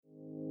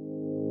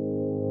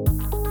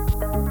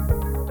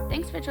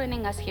for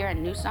joining us here at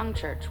New Song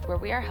Church, where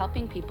we are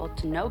helping people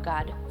to know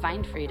God,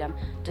 find freedom,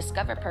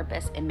 discover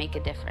purpose, and make a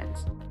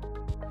difference.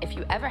 If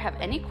you ever have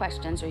any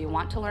questions or you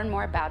want to learn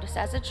more about us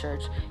as a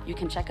church, you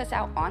can check us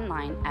out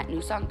online at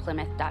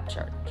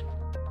newsongplymouth.church.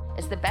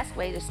 It's the best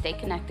way to stay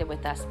connected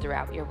with us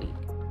throughout your week.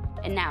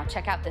 And now,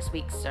 check out this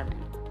week's sermon.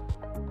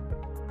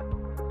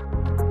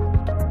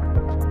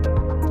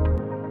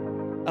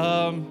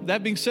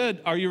 That being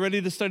said, are you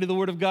ready to study the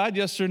Word of God?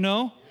 Yes or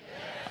no?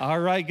 All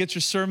right, get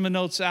your sermon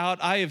notes out.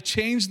 I have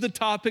changed the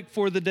topic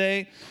for the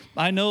day.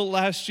 I know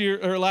last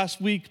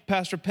week,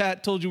 Pastor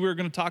Pat told you we were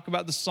going to talk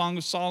about the Song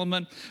of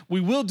Solomon.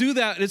 We will do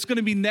that. It's going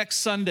to be next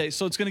Sunday,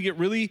 so it's going to get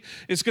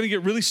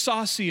really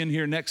saucy in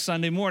here next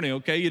Sunday morning.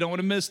 Okay, you don't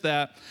want to miss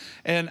that.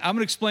 And I'm going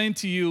to explain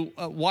to you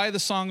why the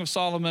Song of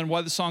Solomon,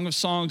 why the Song of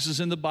Songs is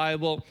in the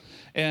Bible,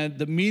 and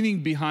the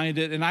meaning behind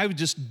it. And I would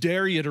just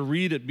dare you to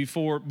read it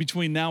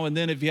between now and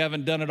then if you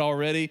haven't done it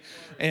already.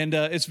 And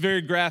it's very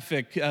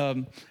graphic.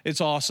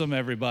 It's awesome,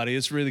 everybody.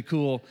 It's really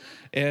cool.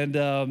 And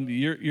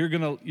you're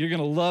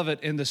gonna love it.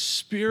 And the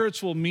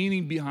spiritual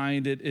meaning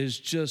behind it is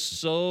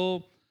just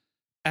so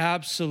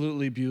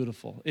absolutely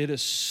beautiful. It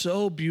is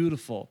so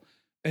beautiful.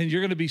 And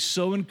you're going to be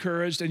so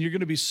encouraged, and you're going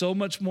to be so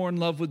much more in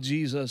love with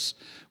Jesus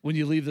when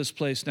you leave this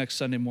place next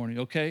Sunday morning,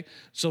 okay?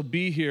 So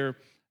be here.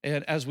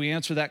 And as we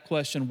answer that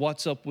question,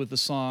 what's up with the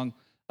Song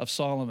of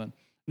Solomon?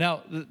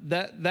 Now,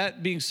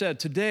 that being said,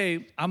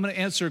 today I'm going to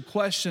answer a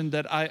question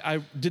that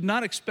I did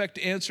not expect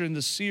to answer in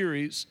this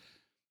series,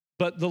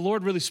 but the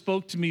Lord really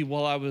spoke to me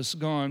while I was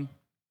gone,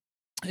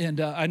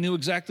 and I knew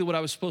exactly what I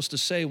was supposed to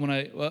say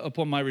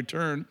upon my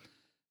return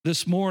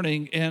this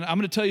morning. And I'm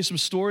going to tell you some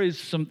stories,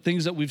 some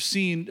things that we've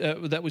seen,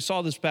 that we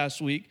saw this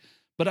past week.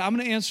 But I'm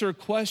going to answer a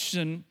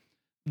question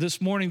this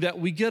morning that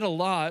we get a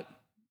lot.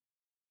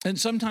 And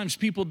sometimes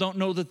people don't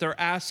know that they're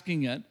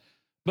asking it.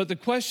 But the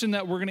question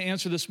that we're going to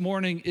answer this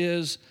morning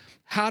is,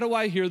 how do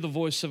I hear the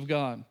voice of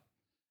God?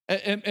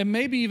 And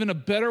maybe even a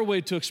better way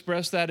to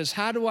express that is,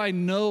 how do I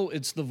know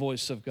it's the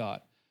voice of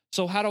God?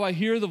 So how do I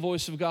hear the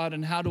voice of God,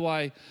 and how do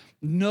I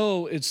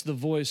know it's the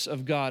voice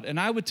of God? And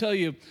I would tell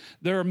you,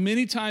 there are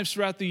many times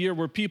throughout the year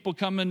where people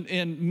come in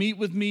and meet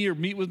with me or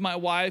meet with my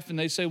wife, and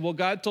they say, well,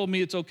 God told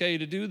me it's okay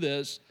to do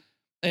this.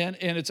 And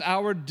it's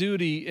our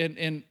duty,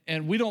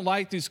 and we don't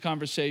like these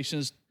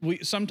conversations.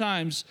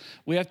 Sometimes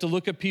we have to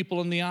look at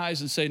people in the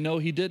eyes and say, no,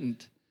 he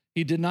didn't.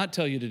 He did not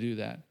tell you to do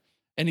that.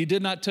 And he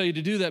did not tell you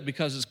to do that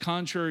because it's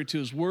contrary to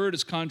his word,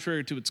 it's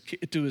contrary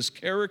to his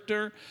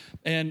character.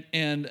 And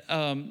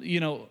let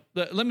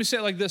me say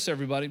it like this,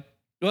 everybody.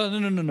 Well,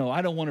 no,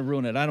 I don't want to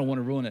ruin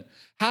it.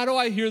 How do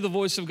I hear the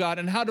voice of God,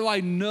 and how do I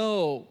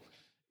know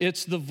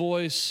it's the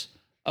voice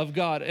of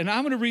God? And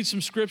I'm going to read some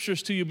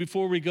scriptures to you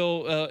before we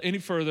go any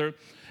further.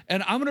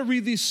 And I'm going to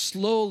read these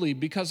slowly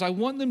because I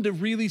want them to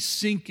really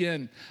sink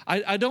in.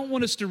 I don't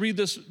want us to read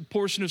this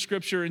portion of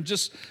scripture and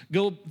just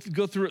go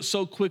through it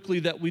so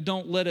quickly that we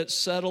don't let it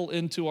settle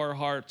into our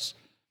hearts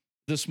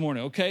this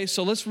morning, okay?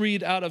 So let's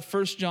read out of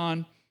 1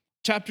 John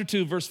chapter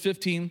 2, verse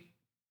 15.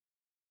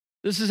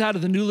 This is out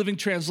of the New Living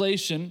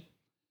Translation.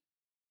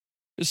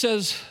 It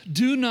says,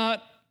 do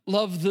not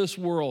love this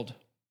world,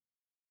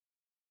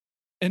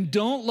 and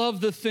don't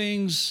love the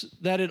things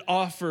that it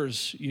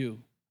offers you.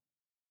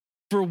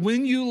 For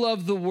when you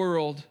love the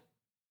world,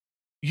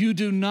 you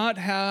do not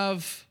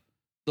have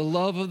the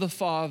love of the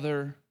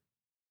Father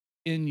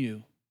in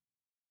you.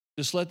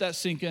 Just let that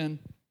sink in.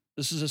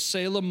 This is a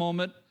Selah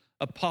moment,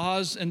 a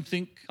pause and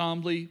think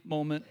calmly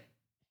moment.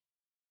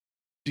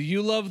 Do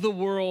you love the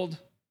world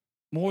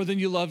more than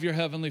you love your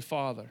Heavenly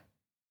Father?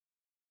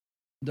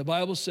 The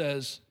Bible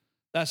says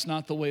that's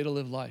not the way to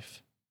live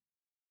life.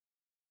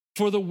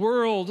 For the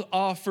world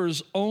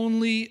offers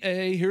only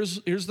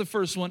here's the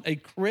first one, a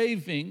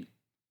craving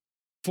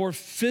for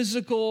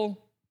physical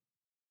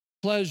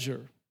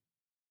pleasure.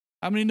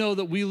 How many know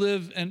that we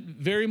live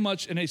very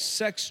much in a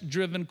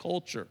sex-driven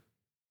culture?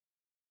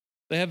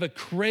 They have a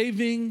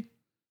craving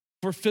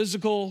for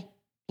physical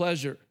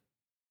pleasure.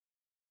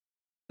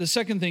 The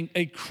second thing,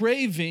 a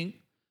craving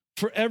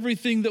for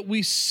everything that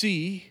we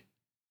see,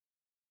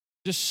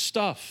 just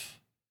stuff.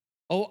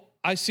 Oh,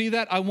 I see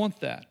that, I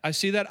want that. I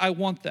see that, I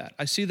want that.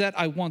 I see that,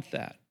 I want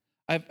that.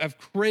 I have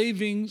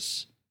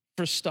cravings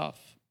for stuff.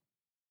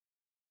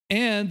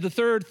 And the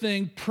third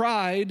thing,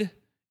 pride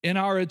in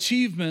our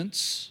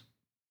achievements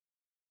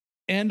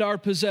and our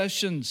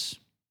possessions.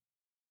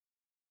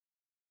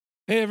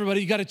 Hey,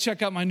 everybody, you got to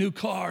check out my new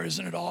car.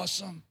 Isn't it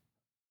awesome?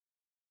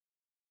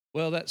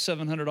 Well, that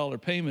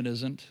 $700 payment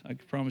isn't. I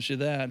can promise you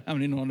that. How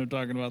many know what I'm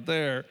talking about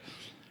there?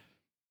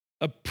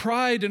 A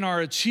pride in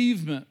our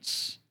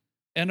achievements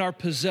and our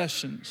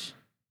possessions.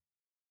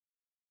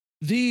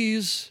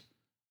 These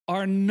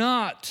are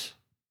not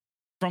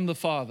from the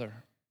Father.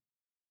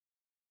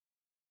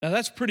 Now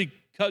that's pretty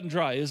cut and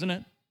dry, isn't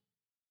it?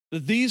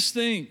 That these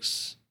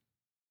things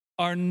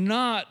are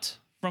not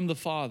from the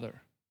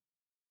Father,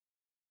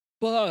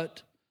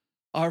 but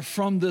are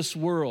from this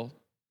world.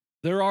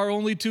 There are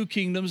only two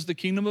kingdoms, the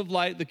kingdom of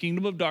light, the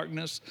kingdom of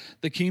darkness,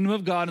 the kingdom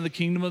of God and the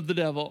kingdom of the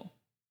devil.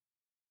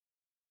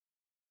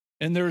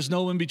 and there is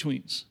no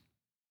in-betweens.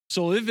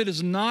 So if it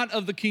is not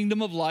of the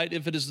kingdom of light,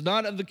 if it is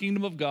not of the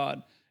kingdom of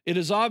God, it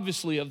is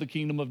obviously of the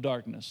kingdom of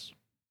darkness.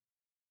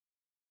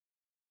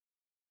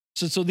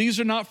 So these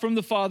are not from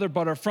the Father,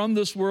 but are from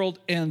this world,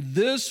 and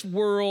this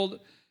world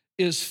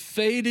is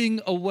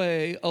fading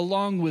away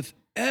along with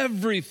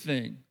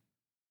everything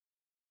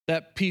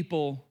that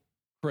people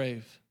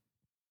crave.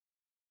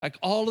 Like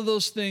all of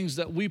those things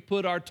that we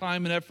put our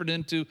time and effort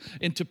into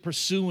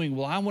pursuing.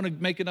 Well, I want to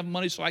make enough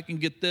money so I can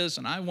get this,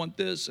 and I want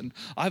this, and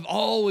I've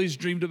always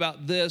dreamed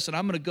about this, and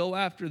I'm going to go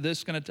after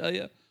this. Can I tell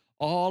you?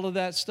 All of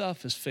that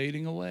stuff is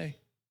fading away.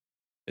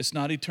 It's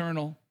not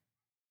eternal.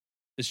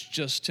 It's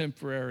just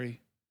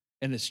temporary,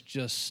 and it's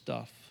just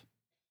stuff.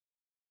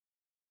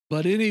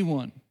 But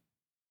anyone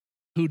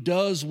who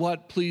does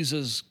what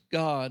pleases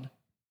God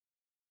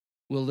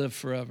will live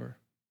forever.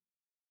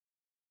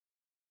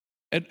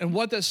 And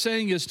what that's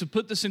saying is, to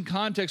put this in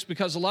context,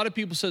 because a lot of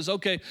people says,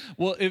 okay,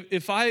 well,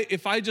 if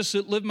I just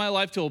live my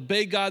life to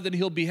obey God, then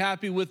he'll be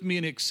happy with me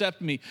and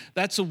accept me.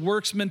 That's a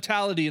works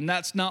mentality, and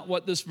that's not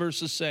what this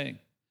verse is saying.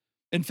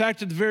 In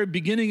fact, at the very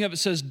beginning of it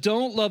says,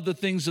 don't love the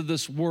things of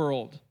this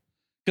world.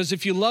 Because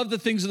if you love the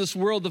things of this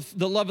world,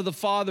 the love of the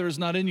Father is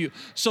not in you.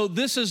 So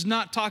this is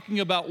not talking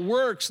about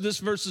works. This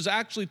verse is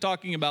actually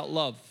talking about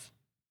love.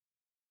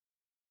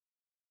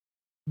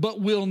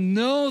 But we'll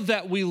know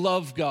that we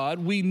love God.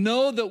 We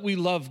know that we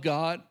love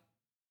God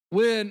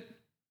when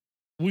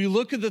we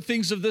look at the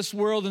things of this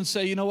world and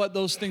say, you know what,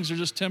 those things are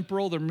just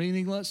temporal, they're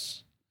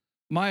meaningless.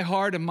 My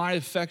heart and my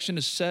affection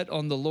is set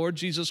on the Lord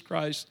Jesus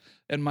Christ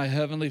and my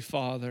Heavenly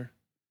Father,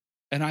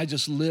 and I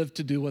just live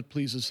to do what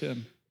pleases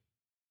him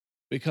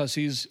because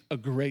he's a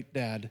great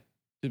dad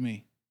to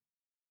me,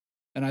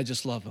 and I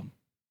just love him.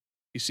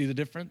 You see the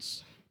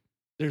difference?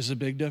 There's a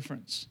big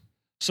difference.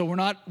 So we're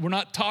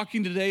not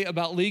talking today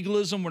about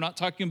legalism. We're not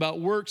talking about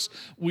works.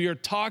 We are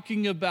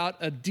talking about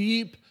a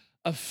deep,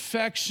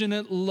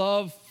 affectionate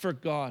love for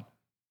God.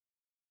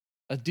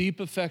 A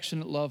deep,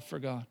 affectionate love for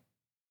God.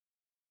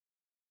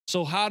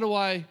 So how do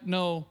I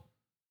know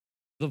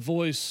the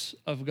voice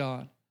of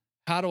God?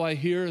 How do I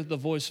hear the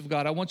voice of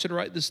God? I want you to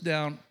write this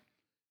down.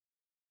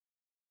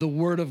 The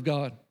Word of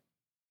God.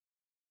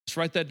 Let's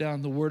write that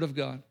down, the Word of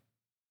God.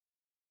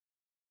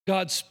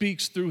 God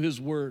speaks through his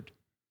Word.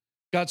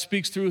 God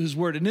speaks through his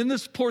Word. And in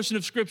this portion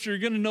of Scripture, you're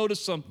going to notice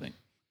something.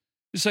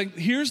 It's like,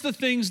 here's the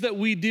things that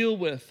we deal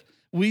with.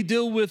 We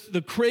deal with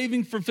the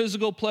craving for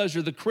physical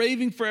pleasure, the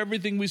craving for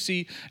everything we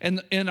see,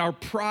 and our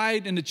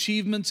pride and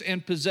achievements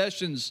and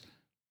possessions.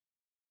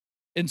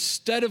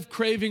 Instead of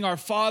craving our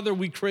Father,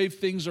 we crave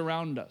things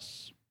around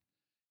us.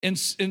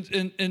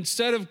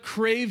 Instead of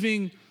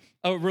craving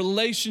a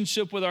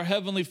relationship with our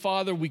Heavenly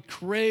Father, we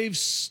crave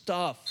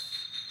stuff.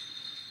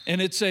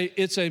 And it's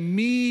a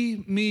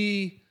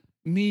me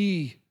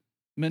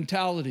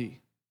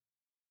mentality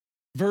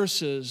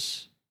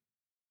versus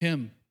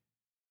him.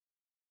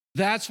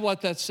 That's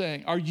what that's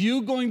saying. Are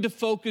you going to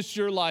focus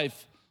your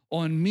life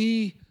on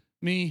me?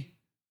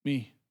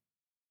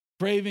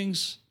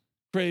 Cravings,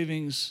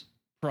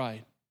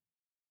 pride.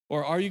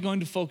 Or are you going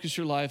to focus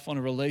your life on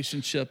a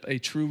relationship, a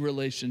true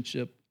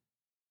relationship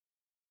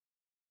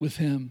with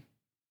him?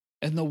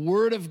 And the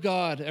Word of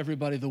God,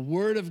 everybody, the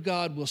Word of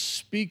God will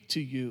speak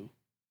to you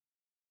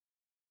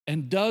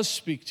and does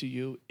speak to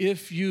you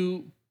if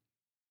you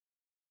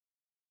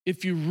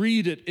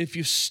read it, if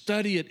you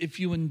study it, if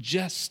you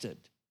ingest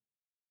it.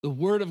 The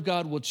Word of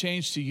God will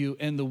change to you,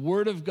 and the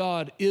Word of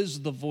God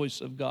is the voice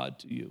of God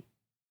to you.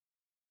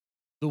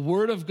 The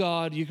Word of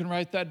God, you can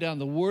write that down.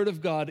 The Word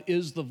of God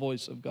is the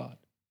voice of God.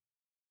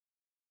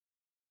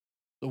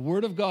 The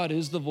Word of God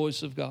is the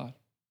voice of God.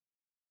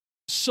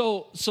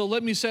 So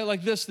let me say it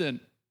like this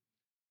then.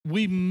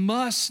 We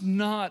must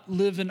not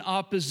live in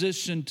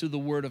opposition to the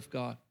Word of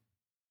God.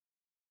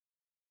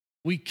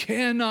 We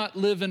cannot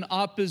live in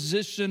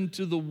opposition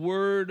to the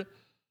Word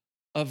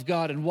of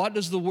God. And what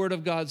does the Word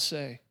of God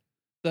say?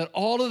 That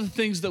all of the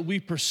things that we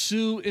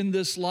pursue in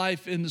this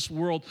life, in this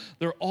world,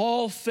 they're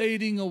all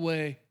fading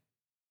away.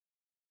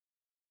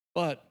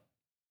 But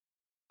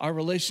our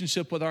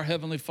relationship with our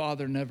Heavenly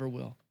Father never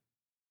will.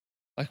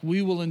 Like,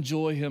 we will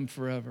enjoy him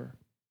forever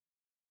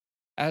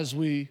as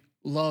we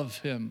love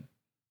him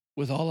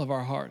with all of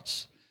our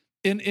hearts.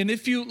 And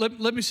if you,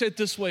 let me say it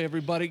this way,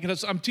 everybody,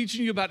 because I'm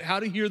teaching you about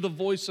how to hear the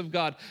voice of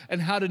God and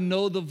how to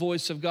know the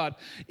voice of God.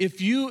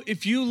 If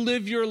you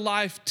live your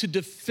life to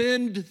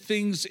defend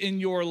things in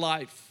your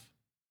life,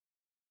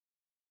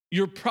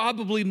 you're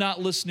probably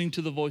not listening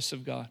to the voice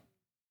of God.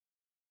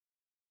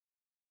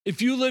 If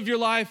you live your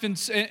life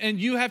and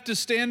you have to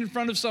stand in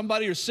front of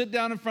somebody or sit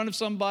down in front of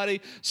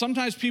somebody,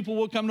 sometimes people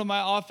will come to my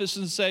office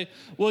and say,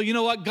 well, you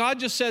know what? God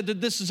just said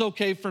that this is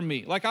okay for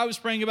me. Like, I was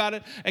praying about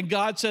it and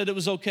God said it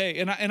was okay.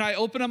 And I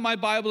open up my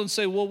Bible and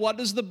say, well, what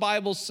does the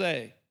Bible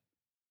say?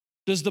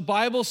 Does the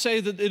Bible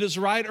say that it is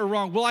right or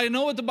wrong? Well, I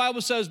know what the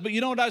Bible says, but you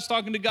know what? I was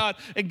talking to God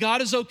and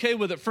God is okay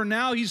with it. For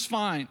now, he's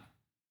fine.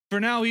 For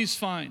now, he's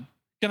fine.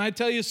 Can I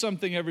tell you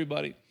something,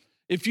 everybody?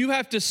 if you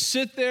have to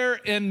sit there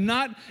and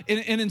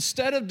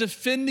instead of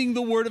defending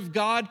the word of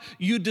God,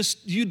 you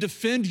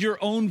defend your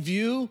own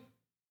view,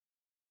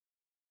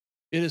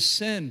 it is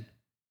sin.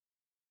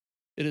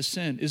 It is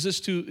sin. Is this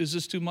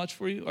too much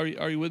for you?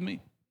 Are you with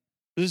me?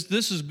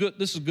 This is good.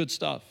 This is good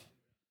stuff.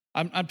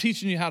 I'm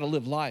teaching you how to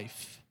live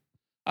life.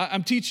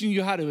 I'm teaching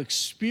you how to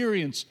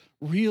experience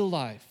real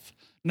life,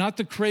 not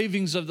the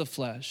cravings of the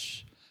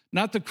flesh,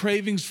 not the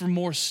cravings for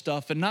more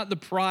stuff, and not the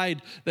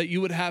pride that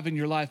you would have in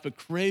your life, but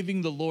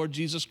craving the Lord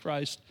Jesus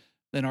Christ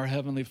and our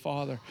Heavenly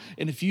Father.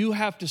 And if you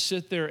have to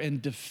sit there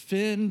and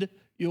defend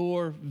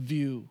your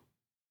view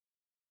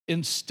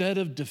instead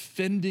of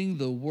defending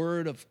the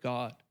Word of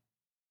God,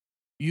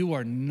 you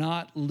are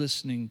not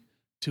listening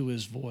to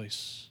His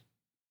voice,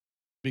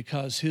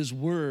 because His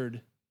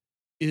Word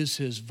is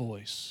His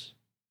voice.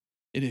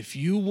 And if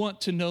you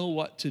want to know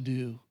what to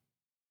do,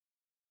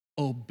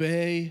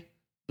 obey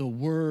the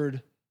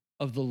word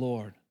of the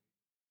Lord.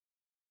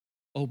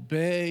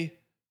 Obey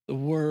the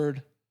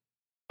word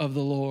of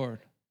the Lord.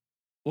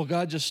 Well,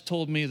 God just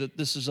told me that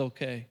this is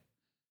okay.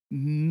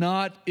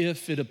 Not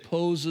if it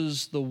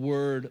opposes the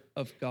word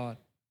of God.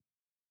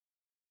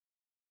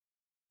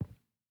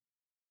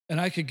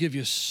 And I could give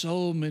you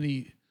so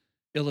many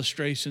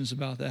illustrations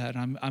about that.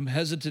 I'm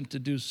hesitant to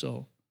do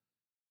so.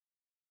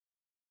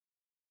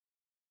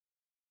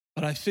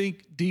 But I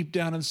think deep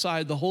down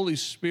inside, the Holy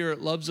Spirit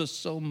loves us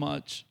so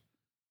much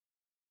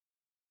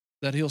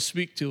that He'll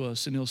speak to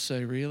us and He'll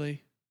say,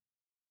 really?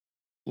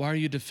 Why are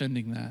you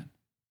defending that?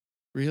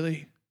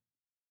 Really?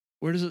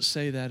 Where does it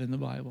say that in the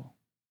Bible?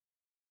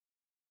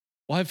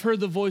 Well, I've heard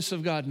the voice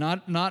of God,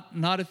 not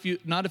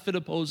if it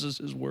opposes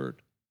His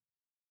word.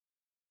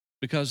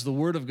 Because the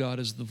word of God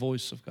is the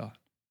voice of God.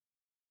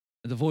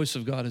 And the voice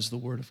of God is the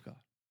word of God.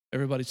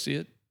 Everybody see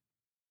it?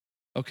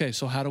 Okay,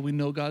 so how do we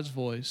know God's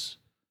voice?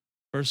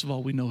 First of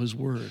all, we know His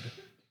word.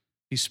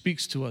 He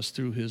speaks to us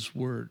through His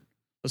word.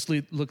 Let's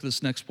look at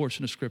this next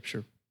portion of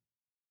Scripture.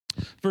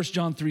 1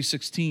 John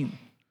 3:16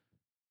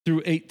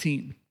 through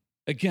 18.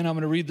 Again, I'm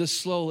going to read this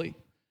slowly.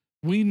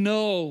 We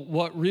know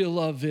what real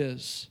love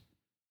is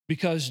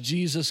because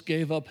Jesus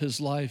gave up His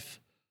life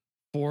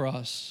for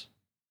us.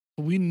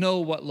 We know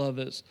what love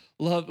is.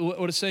 Love,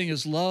 what it's saying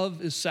is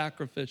love is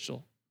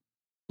sacrificial.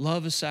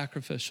 Love is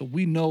sacrificial.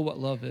 We know what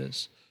love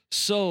is.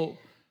 So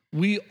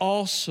we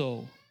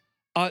also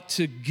ought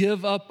to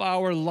give up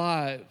our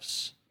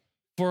lives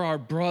for our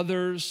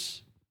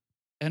brothers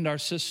and our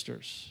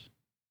sisters.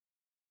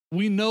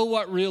 We know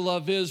what real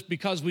love is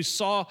because we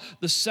saw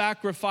the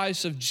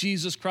sacrifice of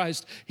Jesus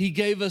Christ. He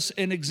gave us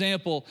an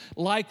example.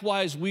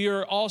 Likewise, we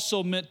are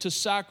also meant to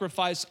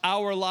sacrifice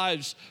our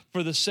lives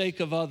for the sake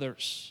of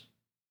others.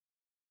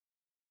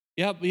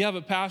 Yeah,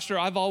 but Pastor,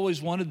 I've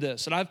always wanted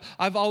this, and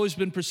I've always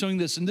been pursuing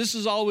this, and this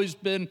has always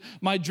been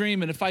my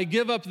dream, and if I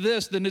give up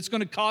this, then it's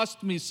going to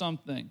cost me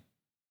something.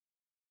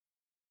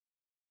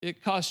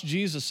 It cost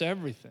Jesus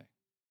everything.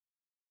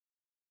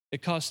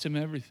 It cost Him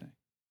everything.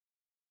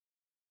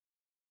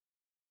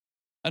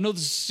 I know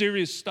this is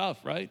serious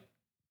stuff, right?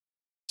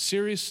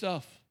 Serious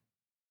stuff.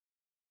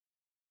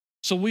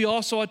 So we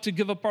also ought to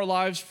give up our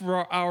lives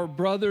for our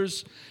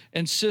brothers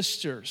and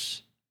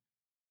sisters.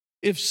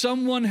 If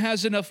someone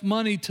has enough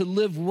money to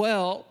live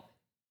well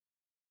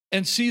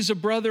and sees a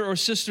brother or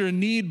sister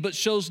in need but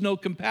shows no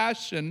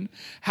compassion,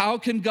 how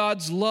can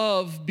God's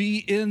love be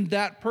in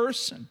that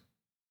person?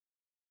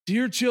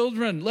 Dear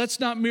children, let's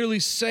not merely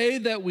say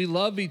that we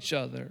love each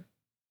other.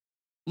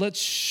 Let's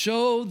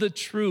show the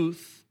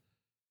truth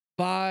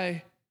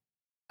by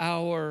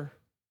our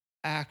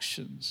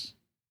actions.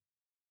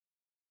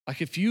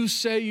 Like if you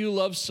say you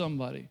love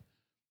somebody,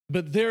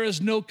 but there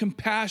is no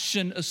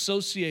compassion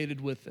associated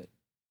with it,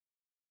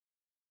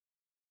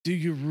 do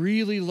you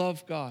really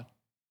love God?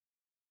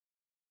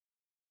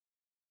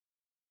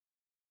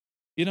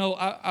 You know,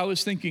 I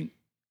was thinking,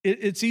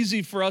 it's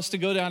easy for us to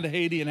go down to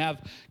Haiti and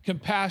have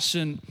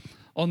compassion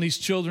on these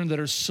children that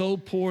are so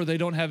poor they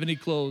don't have any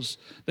clothes.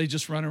 They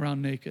just run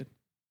around naked.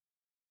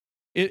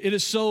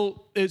 It's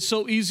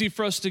so easy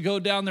for us to go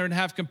down there and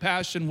have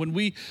compassion when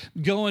we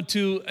go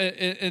into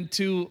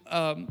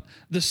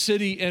the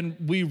city and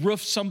we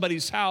roof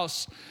somebody's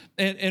house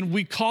and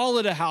we call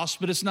it a house,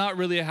 but it's not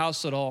really a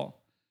house at all.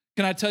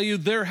 Can I tell you,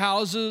 their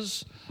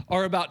houses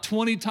are about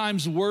 20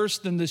 times worse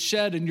than the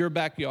shed in your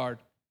backyard.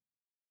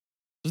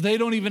 They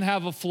don't even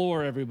have a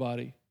floor,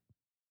 everybody.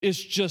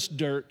 It's just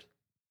dirt.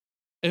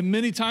 And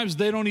many times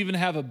they don't even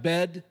have a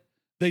bed.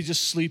 They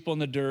just sleep on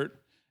the dirt.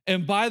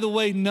 And by the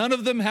way, none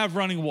of them have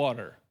running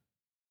water.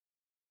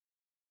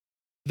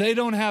 They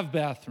don't have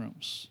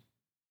bathrooms.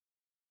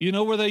 You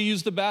know where they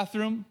use the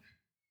bathroom?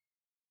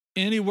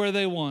 Anywhere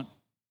they want.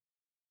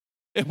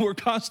 And we're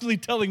constantly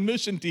telling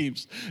mission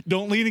teams,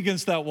 don't lean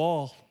against that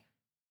wall.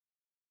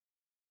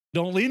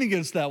 Don't lean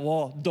against that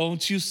wall.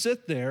 Don't you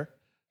sit there,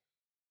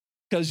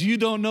 because you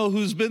don't know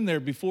who's been there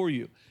before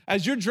you.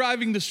 As you're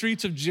driving the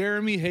streets of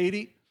Jeremy,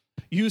 Haiti,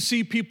 you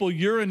see people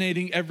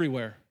urinating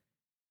everywhere.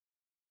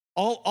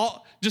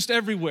 All just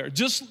everywhere.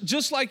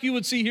 Just like you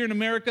would see here in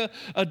America,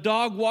 a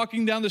dog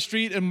walking down the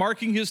street and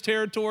marking his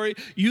territory.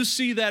 You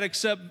see that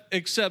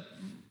except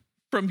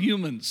from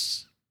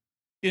humans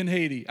in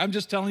Haiti. I'm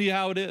just telling you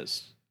how it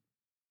is.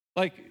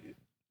 Like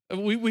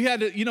we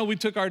had to, we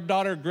took our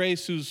daughter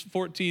Grace, who's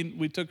 14,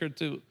 we took her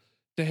to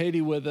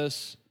Haiti with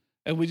us,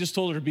 and we just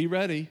told her, be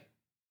ready.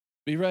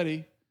 Be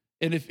ready.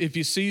 And if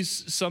you see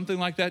something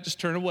like that, just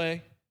turn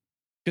away,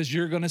 because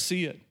you're going to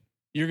see it.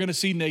 You're going to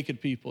see naked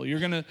people. You're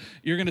going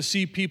to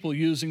see people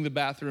using the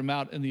bathroom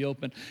out in the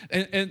open.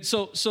 And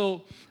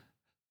so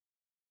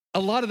a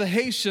lot of the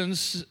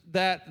Haitians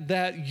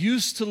that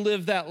used to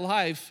live that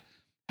life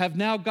have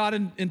now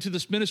gotten into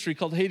this ministry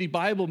called Haiti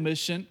Bible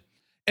Mission.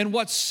 And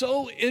what's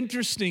so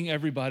interesting,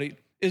 everybody,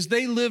 is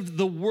they lived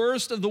the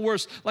worst of the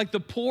worst, like the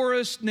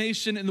poorest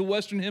nation in the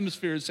Western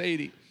Hemisphere is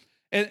Haiti.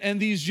 And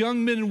these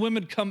young men and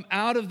women come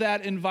out of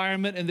that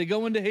environment, and they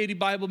go into Haiti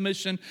Bible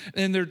Mission,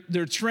 and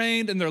they're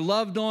trained and they're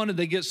loved on, and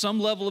they get some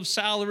level of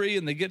salary,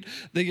 and they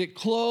get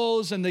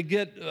clothes, and they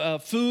get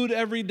food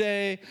every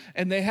day,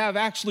 and they have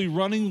actually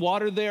running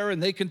water there,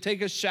 and they can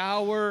take a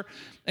shower.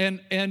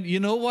 And you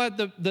know what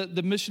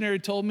the missionary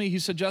told me? He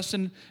said,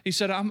 Justin,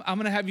 I'm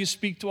going to have you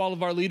speak to all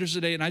of our leaders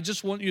today, and I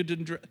just want you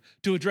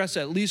to address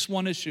at least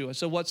one issue. I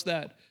said, what's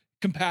that?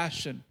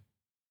 Compassion.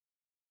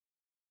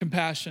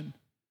 Compassion.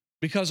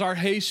 Because our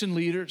Haitian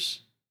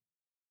leaders,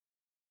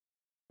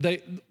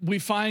 we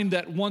find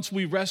that once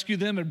we rescue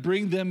them and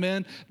bring them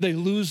in, they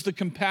lose the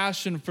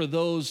compassion for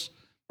those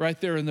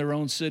right there in their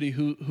own city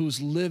who's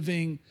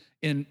living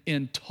in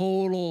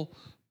total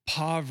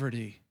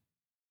poverty.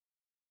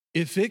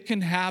 If it can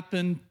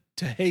happen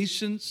to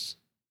Haitians,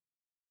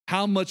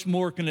 how much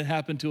more can it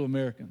happen to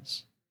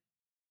Americans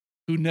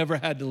who never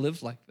had to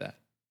live like that?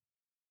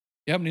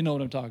 You happen to know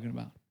what I'm talking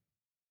about?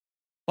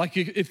 Like,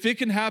 if it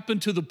can happen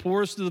to the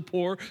poorest of the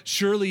poor,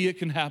 surely it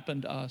can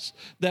happen to us,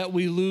 that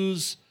we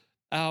lose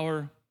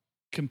our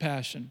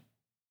compassion.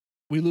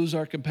 We lose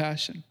our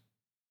compassion.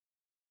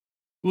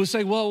 We'll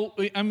say, well,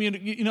 I mean,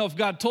 if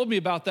God told me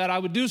about that, I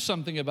would do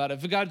something about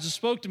it. If God just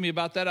spoke to me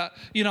about that,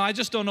 I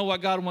just don't know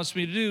what God wants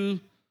me to do.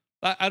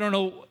 I don't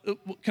know.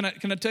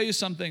 Can I tell you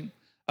something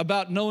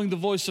about knowing the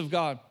voice of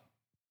God?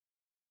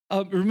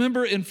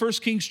 Remember in 1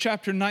 Kings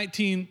chapter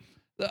 19,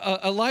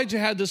 Elijah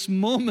had this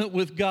moment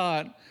with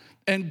God.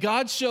 And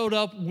God showed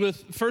up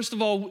with, first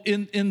of all,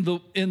 in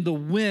the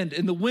wind.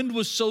 And the wind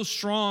was so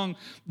strong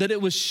that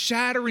it was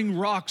shattering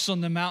rocks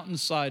on the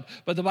mountainside.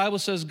 But the Bible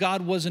says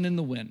God wasn't in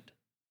the wind.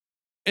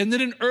 And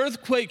then an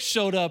earthquake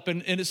showed up,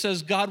 and it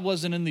says God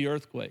wasn't in the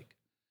earthquake.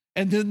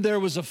 And then there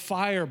was a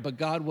fire, but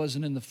God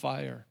wasn't in the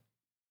fire.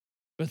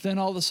 But then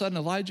all of a sudden,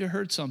 Elijah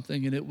heard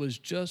something, and it was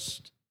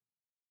just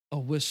a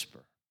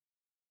whisper.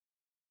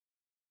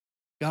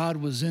 God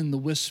was in the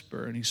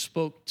whisper, and he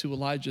spoke to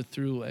Elijah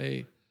through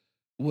a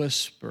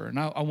whisper.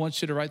 Now, I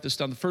want you to write this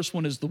down. The first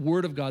one is the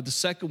word of God. The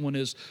second one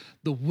is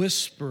the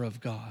whisper of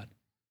God.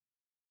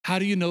 How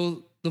do you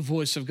know the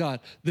voice of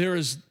God? There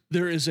is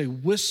a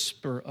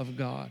whisper of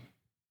God.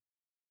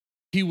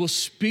 He will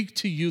speak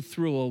to you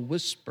through a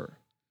whisper.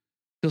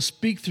 He'll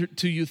speak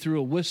to you through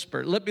a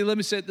whisper. Let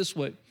me say it this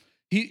way.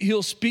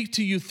 He'll speak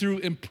to you through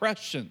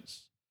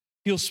impressions.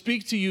 He'll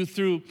speak to you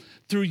through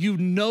you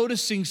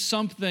noticing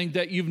something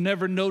that you've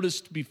never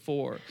noticed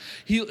before.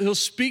 He'll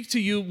speak to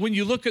you when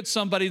you look at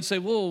somebody and say,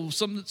 whoa,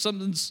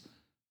 something's,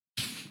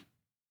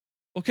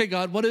 okay,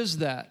 God, what is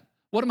that?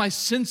 What am I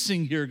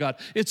sensing here, God?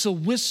 It's a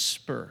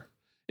whisper.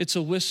 It's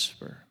a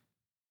whisper.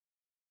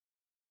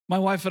 My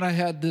wife and I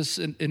had this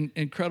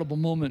incredible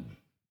moment.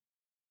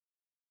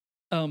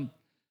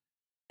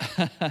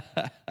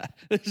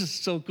 This is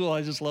so cool.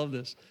 I just love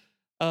this.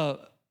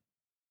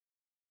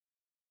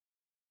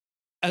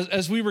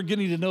 As we were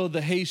getting to know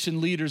the Haitian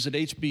leaders at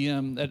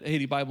HBM, at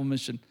Haiti Bible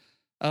Mission,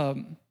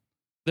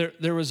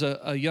 there was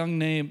a young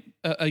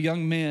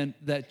man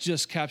that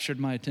just captured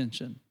my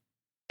attention.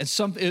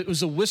 And it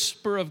was a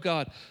whisper of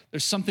God.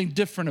 There's something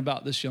different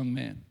about this young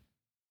man.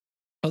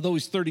 Although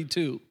he's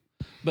 32,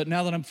 but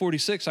now that I'm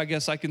 46, I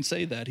guess I can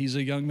say that he's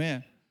a young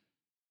man.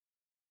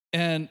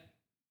 And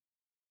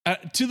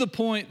to the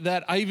point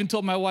that I even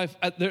told my wife,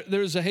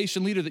 there's a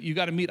Haitian leader that you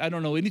got to meet. I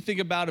don't know anything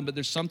about him, but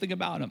there's something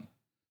about him.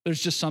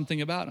 There's just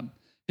something about him.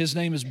 His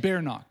name is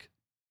Bernoc.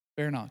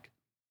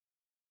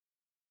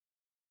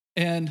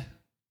 And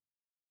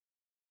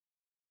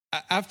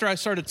after I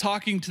started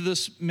talking to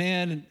this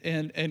man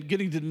and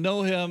getting to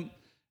know him,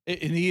 and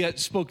he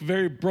spoke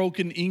very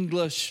broken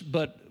English,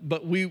 but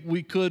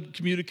we could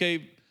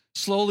communicate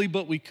slowly,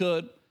 but we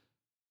could.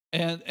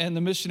 And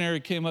the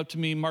missionary came up to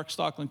me, Mark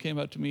Stockland came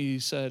up to me, he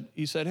said,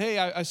 hey,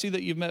 I see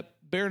that you've met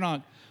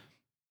Bernoc.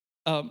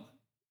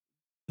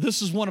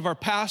 This is one of our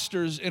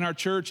pastors in our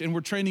church, and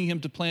we're training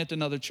him to plant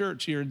another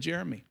church here in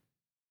Jeremy.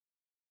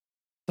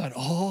 I thought,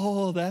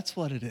 oh, that's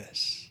what it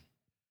is.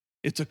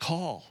 It's a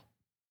call.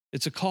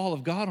 It's a call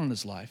of God on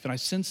his life, and I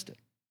sensed it.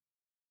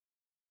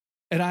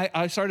 And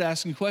I started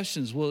asking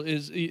questions. Well,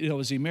 is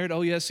he married?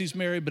 Oh, yes, he's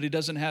married, but he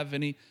doesn't have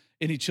any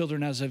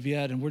children as of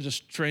yet, and we're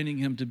just training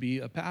him to be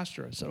a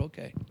pastor. I said,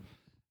 okay.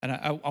 and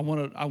I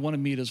want to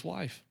meet his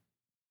wife.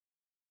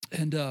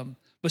 And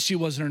but she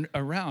wasn't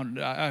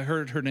around. I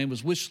heard her name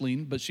was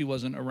Wishleen, but she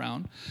wasn't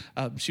around.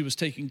 She was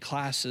taking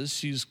classes.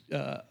 She's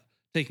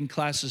taking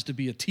classes to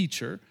be a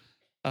teacher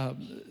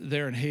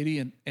there in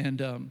Haiti,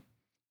 and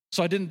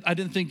so I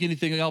didn't think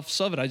anything else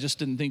of it. I just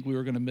didn't think we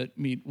were going to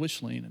meet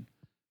Wishleen. And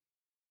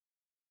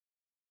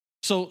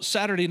so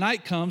Saturday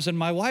night comes, and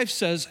my wife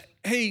says,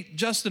 "Hey,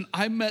 Justin,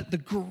 I met the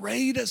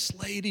greatest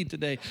lady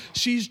today.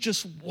 She's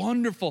just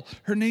wonderful.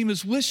 Her name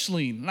is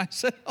Wishleen." And I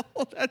said,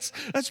 "Oh, that's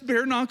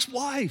Bear Knock's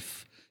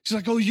wife." She's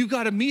like, "Oh, you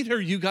got to meet her.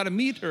 You got to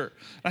meet her."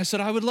 And I said,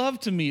 "I would love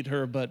to meet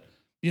her, but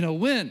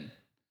when?"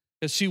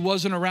 Because she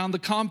wasn't around the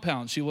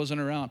compound. She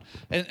wasn't around.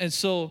 And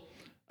so,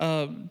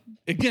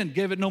 again,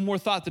 gave it no more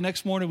thought. The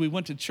next morning we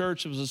went to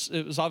church. It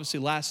was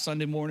obviously last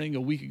Sunday morning,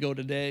 a week ago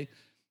today.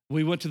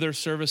 We went to their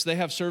service. They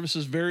have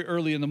services very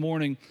early in the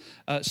morning.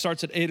 It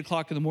starts at 8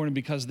 o'clock in the morning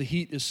because the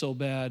heat is so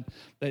bad.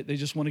 They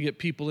just want to get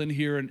people in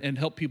here and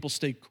help people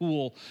stay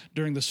cool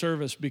during the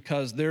service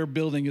because their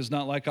building is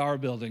not like our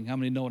building. How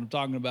many know what I'm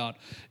talking about?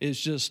 It's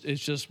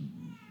just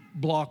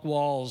block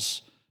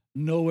walls,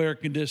 no air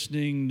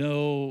conditioning,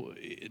 no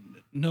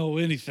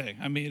anything.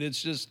 I mean,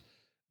 it's just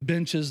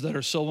benches that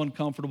are so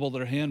uncomfortable,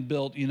 that are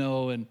hand-built,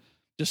 and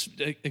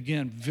just,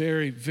 again,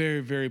 very,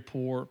 very, very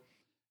poor.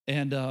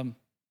 And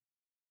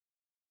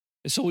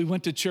so we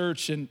went to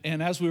church, and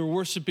as we were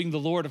worshiping the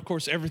Lord, of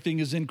course, everything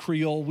is in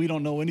Creole. We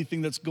don't know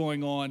anything that's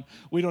going on.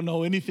 We don't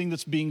know anything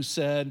that's being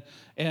said.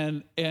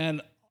 And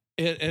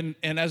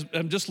as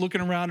I'm just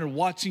looking around and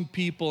watching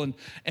people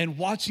and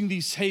watching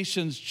these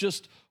Haitians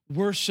just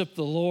worship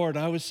the Lord,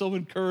 I was so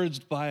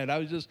encouraged by it. I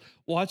was just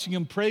watching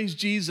them praise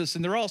Jesus,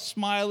 and they're all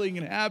smiling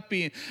and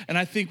happy. And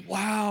I think,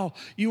 wow,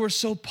 you are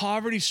so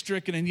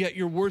poverty-stricken, and yet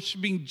you're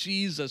worshiping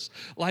Jesus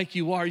like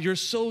you are.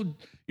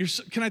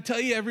 Can I tell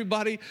you,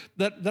 everybody,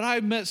 that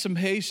I've met some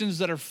Haitians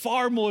that are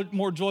far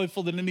more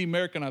joyful than any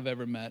American I've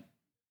ever met.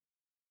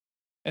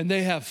 And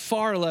they have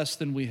far less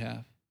than we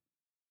have.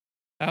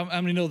 How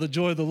many know the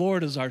joy of the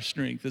Lord is our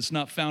strength? It's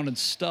not found in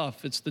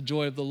stuff. It's the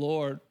joy of the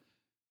Lord.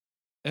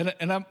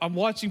 And I'm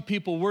watching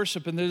people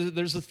worship, and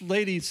there's this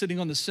lady sitting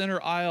on the center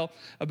aisle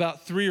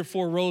about 3 or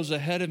 4 rows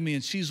ahead of me,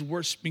 and she's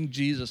worshiping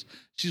Jesus.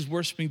 She's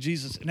worshiping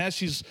Jesus. And as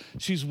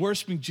she's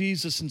worshiping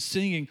Jesus and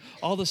singing,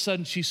 all of a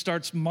sudden she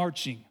starts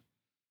marching.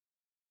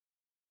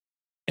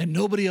 And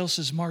nobody else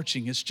is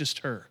marching. It's just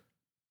her.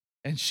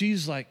 And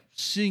she's like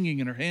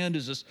singing, and her hand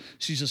is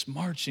she's just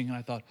marching. And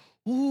I thought,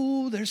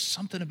 ooh, there's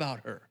something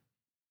about her.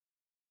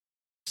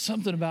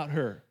 Something about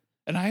her.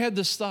 And I had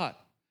this thought.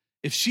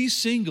 If she's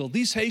single,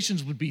 these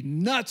Haitians would be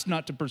nuts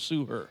not to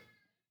pursue her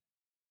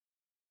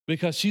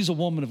because she's a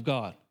woman of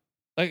God.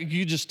 Like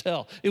you just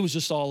tell. It was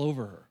just all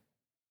over her.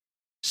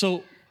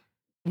 So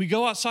we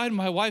go outside, and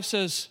my wife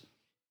says,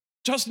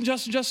 Justin,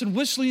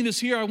 Wishleen is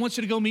here. I want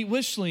you to go meet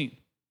Wishleen.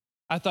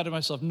 I thought to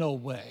myself, no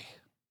way.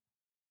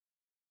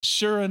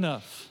 Sure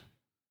enough,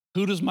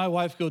 who does my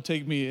wife go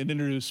take me and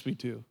introduce me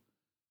to?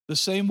 The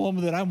same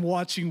woman that I'm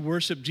watching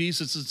worship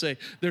Jesus and say,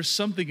 there's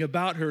something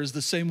about her, is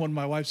the same one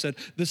my wife said,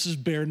 this is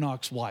Bear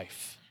Knock's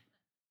wife,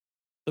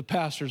 the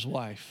pastor's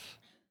wife.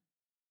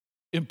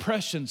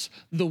 Impressions,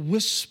 the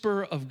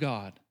whisper of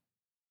God.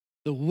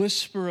 The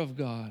whisper of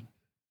God.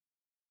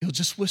 He'll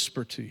just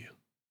whisper to you.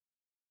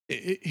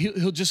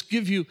 He'll just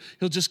give you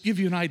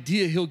an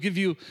idea. He'll give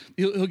you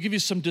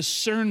some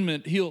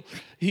discernment. He'll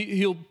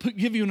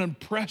give you an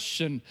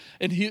impression,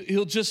 and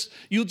you'll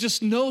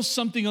just know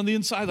something on the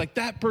inside, like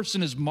that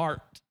person is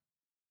marked.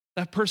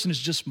 That person is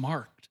just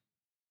marked.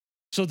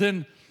 So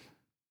then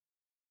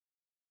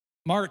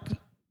Mark,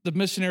 the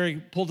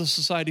missionary, pulled us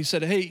aside. He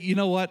said, hey, you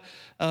know what?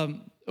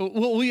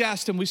 Well, we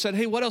asked him, we said,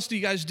 hey, what else do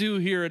you guys do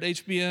here at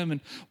HBM? And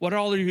what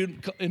all are you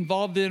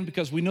involved in?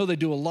 Because we know they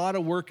do a lot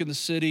of work in the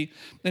city.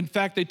 In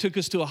fact, they took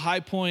us to a high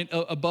point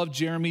above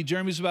Jeremy.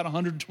 Jeremy's about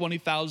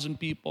 120,000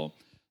 people.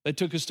 They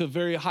took us to a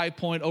very high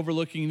point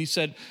overlooking, and he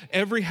said,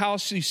 every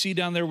house you see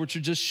down there, which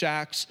are just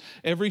shacks,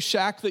 every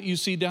shack that you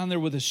see down there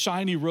with a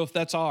shiny roof,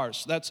 that's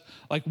ours. That's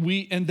like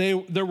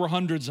there were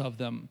hundreds of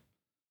them,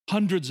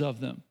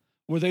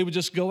 where they would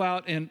just go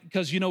out and,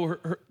 because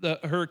the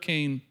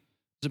hurricane,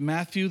 was it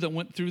Matthew that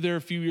went through there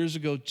a few years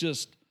ago,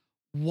 just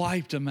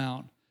wiped them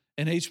out.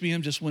 And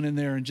HBM just went in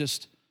there and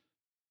just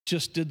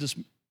did this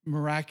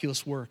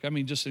miraculous work. I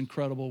mean, just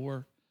incredible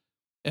work.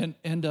 And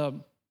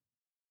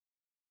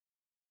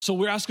so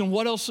we're asking,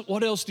 what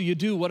else do you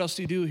do? What else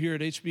do you do here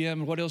at HBM?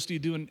 And what else do you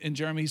do in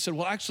Jeremy? He said,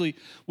 well, actually,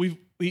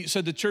 he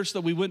said the church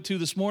that we went to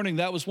this morning,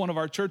 that was one of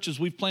our churches.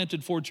 We've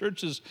planted 4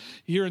 churches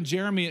here in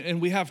Jeremy,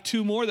 and we have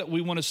 2 more that we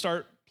want to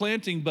start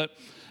planting, but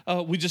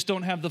we just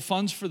don't have the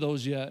funds for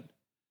those yet.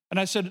 And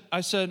he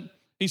said,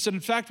 in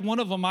fact, one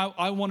of them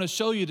I want to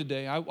show you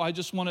today. I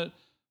just want to,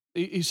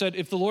 he said,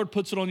 if the Lord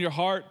puts it on your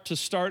heart to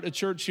start a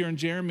church here in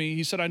Jeremy,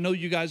 he said, I know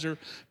you guys are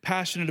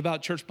passionate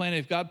about church planting.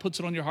 If God puts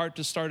it on your heart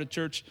to start a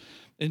church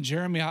in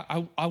Jeremy,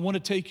 I want to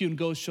take you and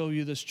go show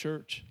you this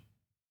church.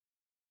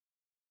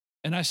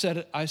 And I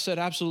said,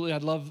 absolutely,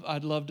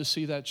 I'd love to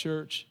see that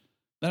church.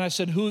 Then I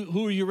said,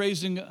 who are you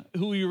raising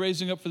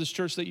up for this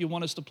church that you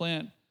want us to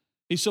plant?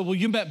 He said, well,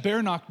 you met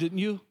Bearnock, didn't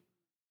you?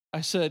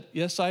 I said,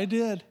 yes, I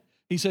did.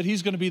 He said,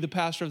 he's going to be the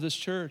pastor of this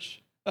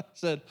church. I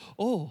said,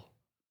 oh,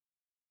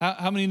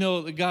 how many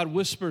know that God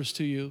whispers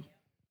to you?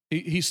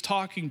 He's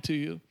talking to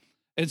you.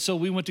 And so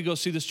we went to go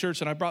see this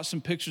church, and I brought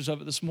some pictures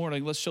of it this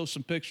morning. Let's show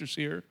some pictures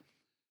here.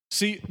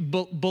 See,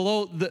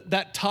 below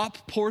that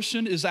top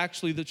portion is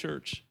actually the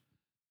church.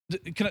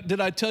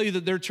 Did I tell you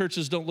that their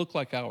churches don't look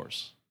like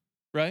ours,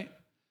 right?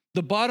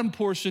 The bottom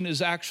portion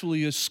is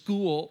actually a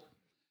school,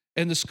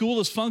 and the school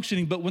is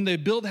functioning, but when they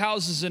build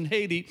houses in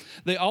Haiti,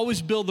 they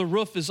always build the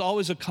roof is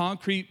always a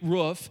concrete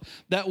roof.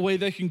 That way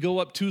they can go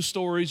up 2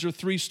 stories or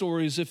 3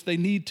 stories if they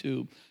need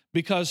to,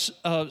 because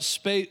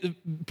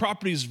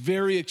property is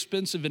very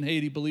expensive in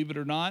Haiti, believe it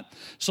or not.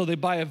 So they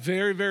buy a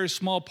very, very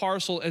small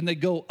parcel and they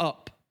go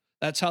up.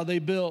 That's how they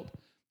build.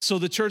 So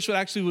the church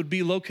would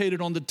be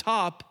located on the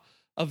top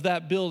of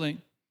that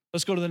building.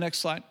 Let's go to the next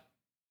slide.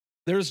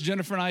 There's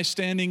Jennifer and I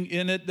standing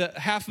in it.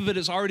 Half of it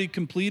is already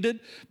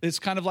completed. It's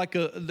kind of like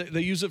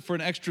they use it for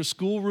an extra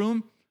school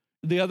room.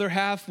 The other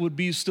half would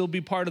still be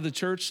part of the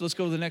church. Let's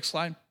go to the next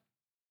slide.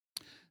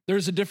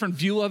 There's a different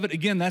view of it.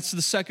 Again, that's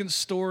the second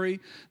story.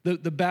 The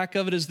back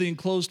of it is the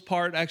enclosed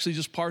part, actually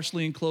just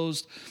partially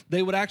enclosed.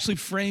 They would actually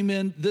frame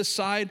in this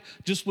side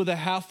just with a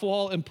half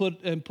wall and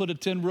put a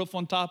tin roof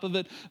on top of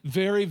it.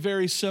 Very,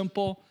 very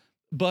simple.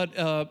 But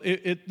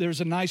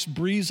there's a nice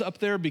breeze up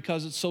there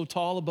because it's so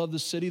tall above the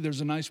city.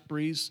 There's a nice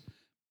breeze.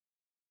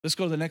 Let's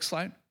go to the next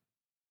slide.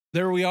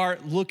 There we are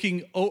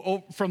looking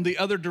from the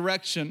other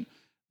direction.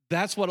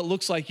 That's what it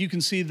looks like. You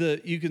can see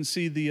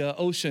the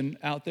ocean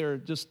out there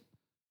just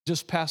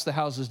past the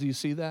houses. Do you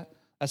see that?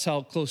 That's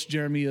how close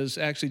Jeremy is.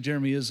 Actually,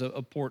 Jeremy is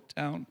a port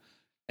town.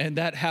 And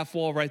that half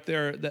wall right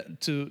there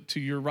to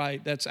your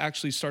right, that's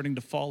actually starting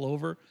to fall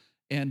over.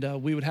 And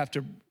we'd have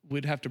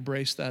to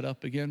brace that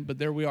up again. But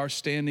there we are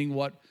standing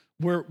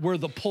where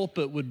the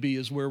pulpit would be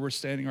is where we're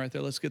standing right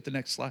there. Let's get the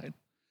next slide.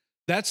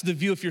 That's the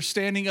view. If you're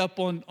standing up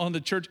on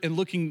the church and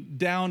looking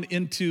down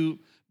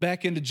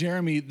back into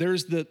Jeremy,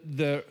 there's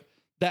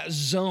that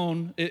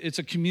zone. It's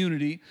a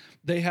community.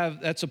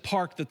 That's a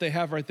park that they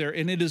have right there,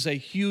 and it is a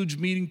huge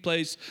meeting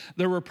place.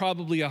 There were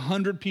probably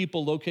 100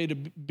 people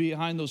located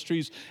behind those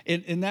trees,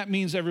 and that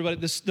means everybody.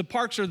 The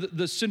parks are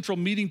the central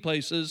meeting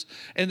places,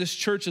 and this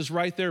church is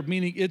right there,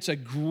 meaning it's a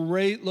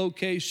great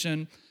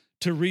location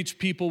to reach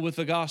people with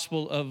the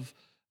gospel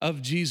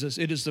of Jesus.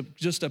 It is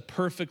just a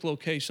perfect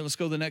location. Let's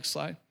go to the next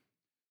slide.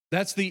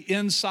 That's the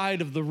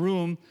inside of the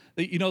room.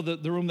 The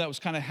room that was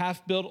kind of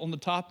half built on the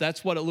top.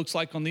 That's what it looks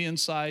like on the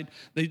inside.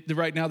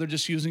 Right now, they're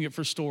just using it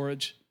for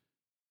storage.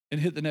 And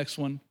hit the next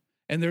one.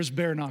 And there's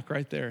Bearnock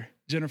right there.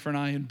 Jennifer and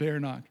I in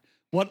Bearnock.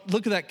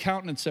 Look at that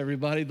countenance,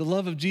 everybody. The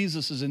love of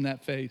Jesus is in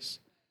that face.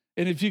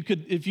 And if you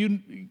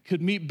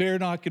could meet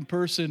Bearnock in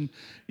person,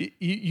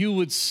 you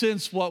would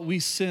sense what we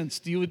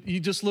sensed. You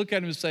just look at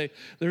him and say,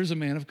 "There's a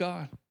man of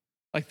God."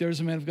 Like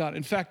there's a man of God.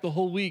 In fact, the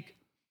whole week,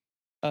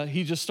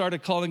 he just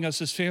started calling us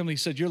his family. He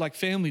said, "You're like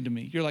family to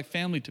me. You're like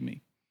family to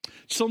me."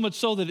 So much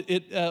so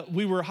that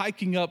we were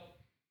hiking up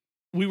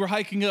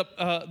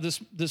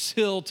this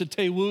hill to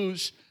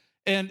Tewush,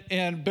 and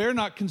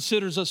Bearnock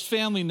considers us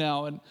family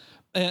now.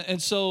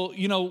 And so,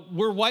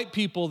 we're white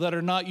people that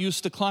are not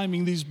used to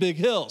climbing these big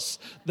hills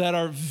that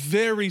are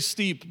very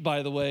steep,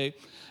 by the way.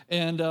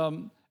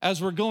 And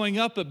as we're going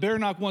up it,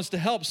 Bearnock wants to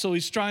help. So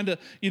he's trying to,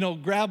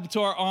 grab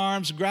to our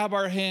arms, grab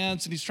our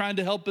hands, and he's trying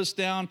to help us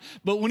down.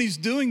 But when he's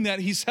doing that,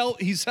 he's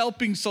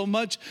helping so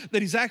much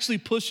that he's actually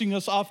pushing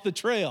us off the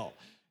trail,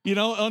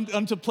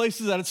 onto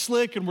places that it's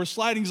slick and we're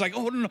sliding. He's like,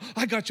 "Oh, no,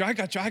 I got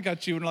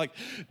you. And we're like,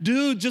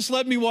 "Dude, just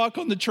let me walk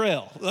on the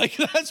trail." Like,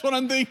 that's what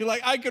I'm thinking.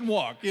 Like, I can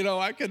walk,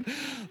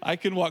 I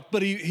can walk.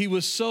 But he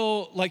was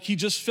so, like, he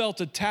just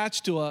felt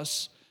attached to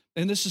us.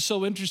 And this is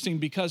so interesting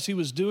because he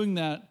was doing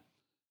that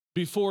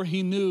before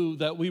he knew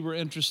that we were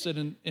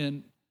interested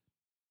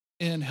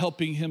in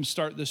helping him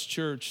start this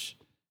church.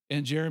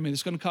 And Jeremy,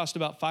 it's going to cost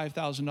about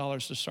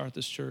 $5,000 to start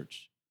this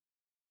church.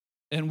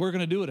 And we're going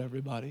to do it,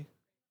 everybody.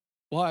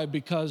 Why?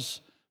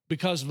 Because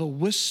of a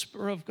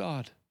whisper of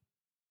God.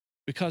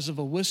 Because of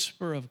a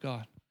whisper of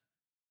God.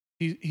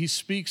 He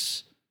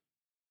speaks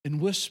in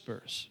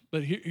whispers.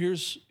 But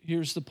here's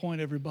the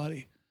point,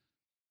 everybody.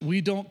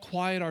 We don't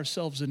quiet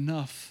ourselves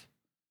enough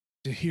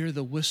to hear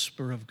the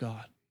whisper of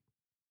God.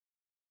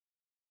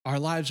 Our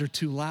lives are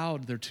too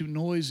loud, they're too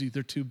noisy,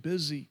 they're too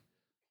busy.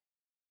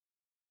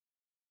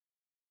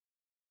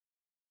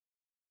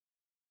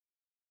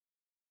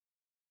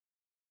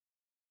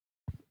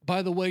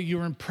 By the way,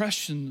 your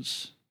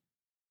impressions,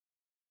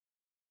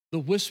 the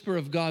whisper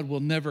of God will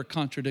never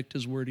contradict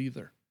his word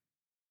either.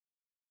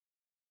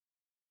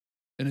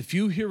 And if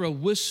you hear a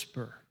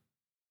whisper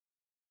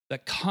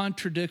that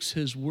contradicts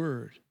his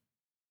word,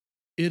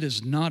 it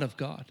is not of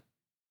God.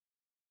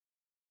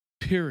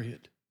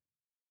 Period.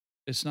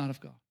 It's not of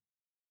God.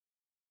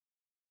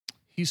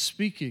 He's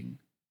speaking,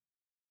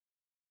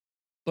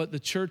 but the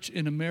church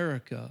in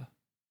America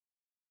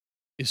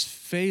is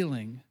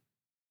failing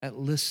at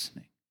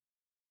listening.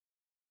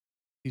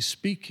 He's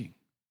speaking.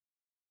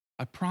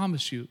 I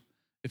promise you,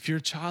 if you're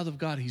a child of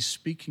God, he's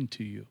speaking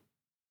to you.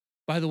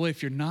 By the way,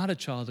 if you're not a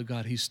child of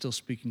God, he's still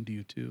speaking to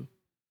you too.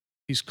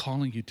 He's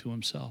calling you to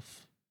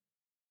himself.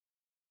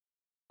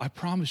 I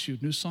promise you,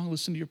 New Song,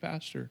 listen to your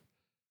pastor.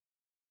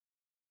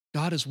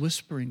 God is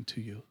whispering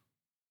to you.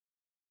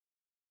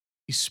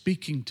 He's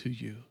speaking to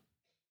you.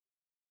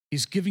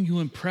 He's giving you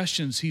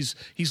impressions.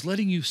 He's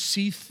letting you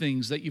see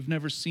things that you've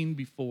never seen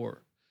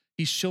before.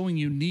 He's showing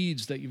you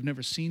needs that you've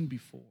never seen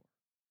before.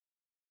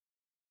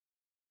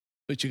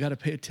 But you got to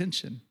pay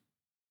attention.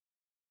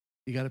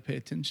 You got to pay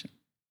attention.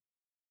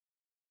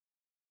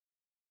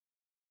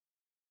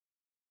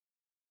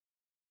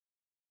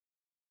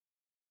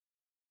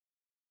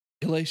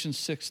 Galatians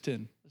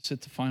 6:10. Let's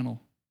hit the final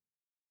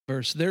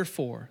verse.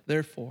 Therefore,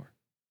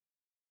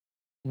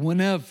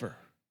 whenever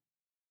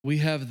we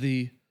have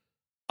the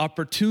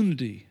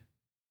opportunity,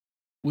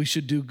 we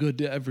should do good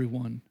to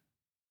everyone,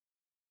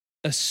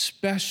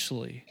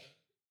 especially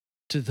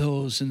to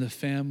those in the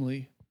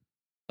family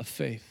of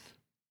faith.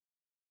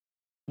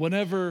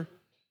 Whenever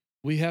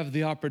we have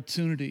the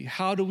opportunity,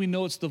 how do we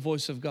know it's the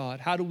voice of God?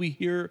 How do we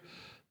hear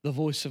the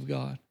voice of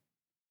God?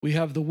 We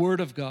have the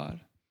word of God.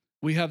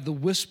 We have the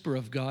whisper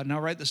of God.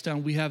 Now write this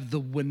down. We have the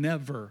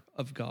whenever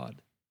of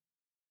God.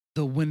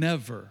 The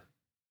whenever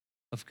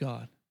of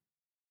God.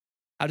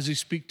 How does he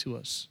speak to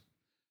us?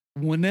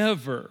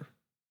 Whenever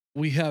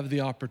we have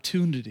the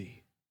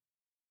opportunity,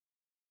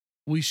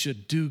 we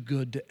should do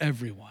good to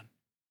everyone,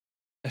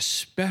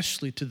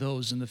 especially to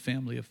those in the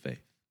family of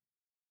faith.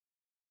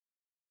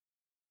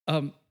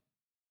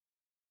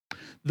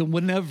 The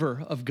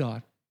whenever of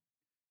God.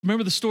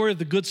 Remember the story of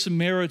the Good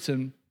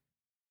Samaritan?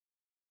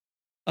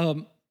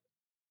 The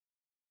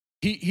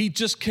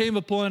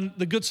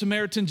Good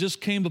Samaritan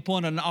just came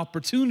upon an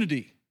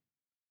opportunity.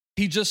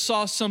 He just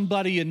saw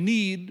somebody in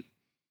need,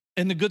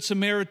 and the Good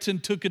Samaritan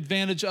took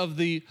advantage of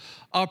the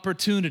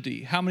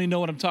opportunity. How many know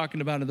what I'm talking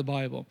about in the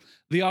Bible?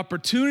 The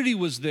opportunity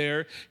was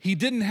there. He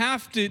didn't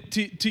have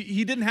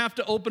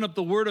to open up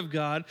the Word of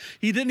God.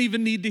 He didn't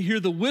even need to hear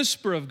the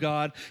whisper of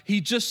God.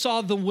 He just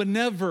saw the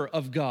whenever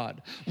of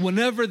God.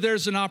 Whenever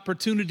there's an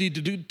opportunity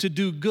to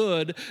do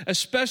good,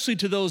 especially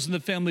to those in the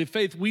family of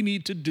faith, we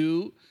need to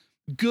do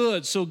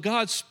good. So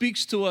God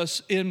speaks to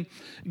us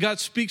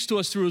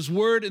through his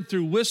word and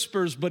through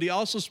whispers, but he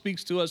also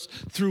speaks to us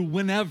through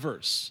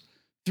whenevers.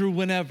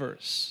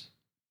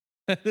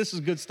 This is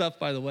good stuff,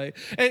 by the way.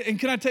 And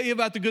can I tell you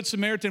about the Good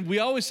Samaritan? We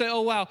always say,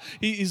 oh, wow,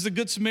 he's the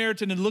Good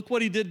Samaritan, and look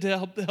what he did to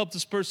help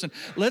this person.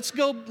 Let's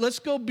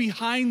go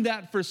behind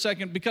that for a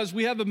second, because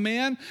we have a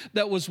man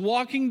that was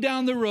walking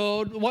down the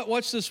road.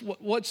 Watch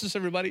this,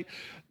 everybody.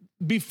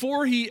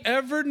 Before he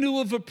ever knew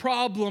of a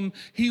problem,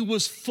 he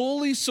was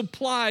fully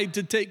supplied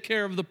to take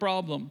care of the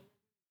problem.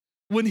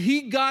 When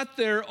he got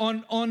there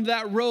on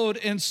that road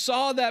and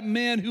saw that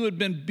man who had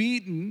been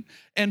beaten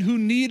and who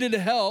needed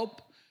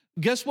help,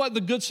 guess what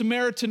the Good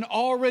Samaritan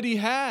already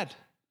had?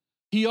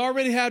 He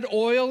already had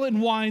oil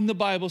and wine, the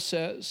Bible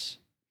says.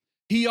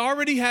 He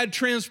already had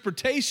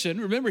transportation.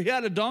 Remember, he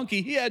had a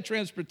donkey. He had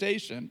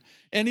transportation.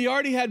 And he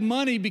already had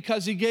money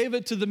because he gave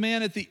it to the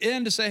man at the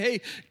end to say,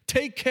 hey,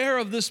 take care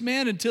of this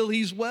man until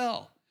he's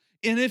well.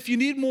 And if you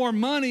need more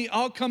money,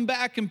 I'll come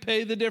back and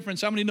pay the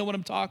difference. How many know what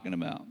I'm talking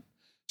about?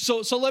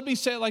 So let me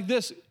say it like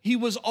this. He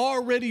was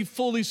already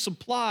fully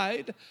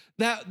supplied,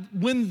 that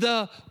when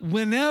the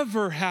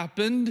whenever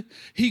happened,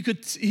 he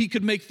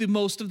could make the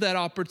most of that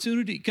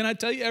opportunity. Can I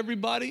tell you,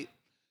 everybody?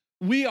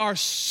 We are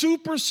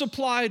super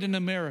supplied in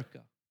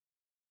America.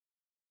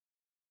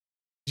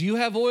 Do you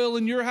have oil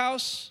in your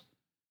house?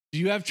 Do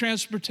you have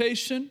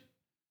transportation?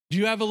 Do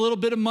you have a little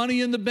bit of money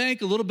in the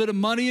bank, a little bit of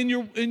money in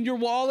your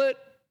wallet?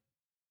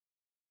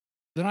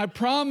 Then I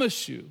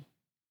promise you,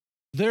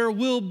 there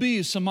will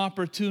be some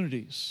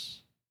opportunities.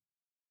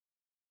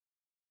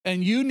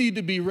 And you need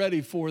to be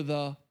ready for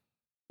the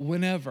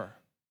whenever.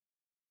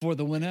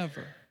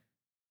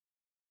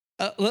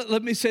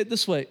 Let me say it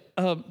this way.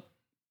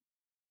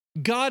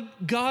 God,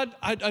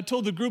 I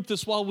told the group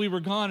this while we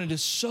were gone, and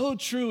it's so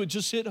true. It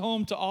just hit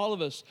home to all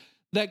of us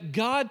that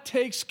God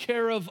takes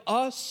care of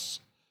us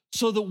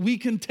so that we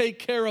can take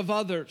care of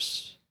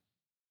others.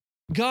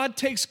 God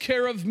takes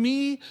care of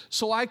me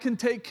so I can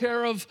take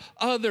care of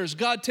others.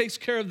 God takes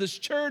care of this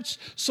church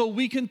so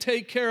we can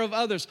take care of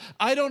others.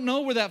 I don't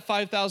know where that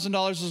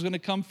 $5,000 is going to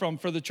come from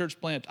for the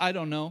church plant. I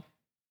don't know.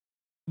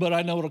 But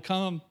I know it'll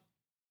come.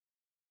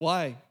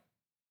 Why?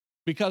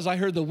 Because I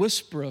heard the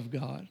whisper of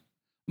God.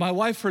 My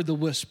wife heard the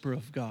whisper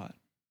of God.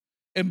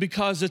 And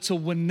because it's a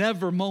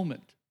whenever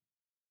moment.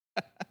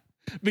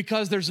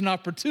 Because there's an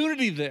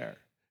opportunity there.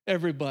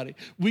 Everybody.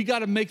 We got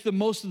to make the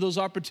most of those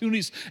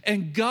opportunities,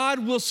 and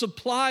God will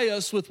supply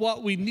us with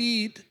what we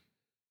need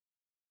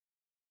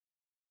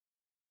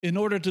in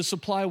order to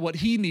supply what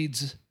he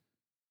needs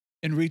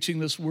in reaching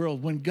this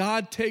world. When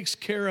God takes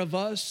care of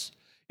us,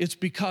 it's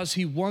because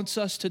he wants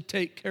us to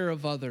take care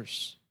of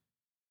others.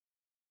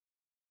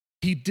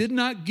 He did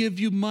not give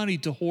you money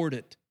to hoard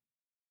it.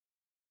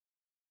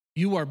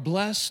 You are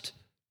blessed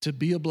to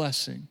be a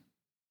blessing.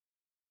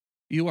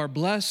 You are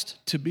blessed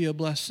to be a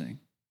blessing.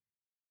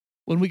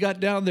 When we got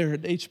down there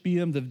at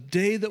HBM, the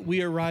day that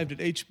we arrived at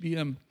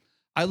HBM,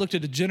 I looked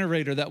at a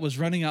generator that was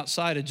running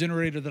outside, a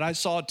generator that I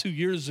saw 2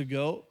 years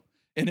ago,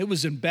 and it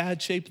was in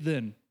bad shape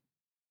then.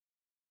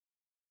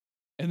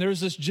 And there's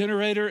this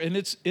generator, and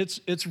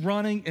it's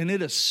running, and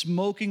it is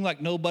smoking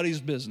like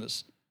nobody's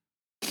business.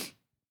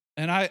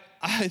 And I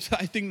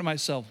think to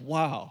myself,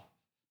 wow,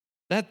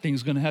 that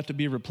thing's going to have to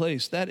be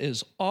replaced. That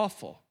is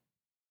awful.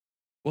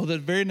 Well, the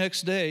very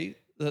next day,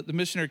 the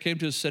missionary came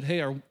to us and said,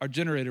 hey, our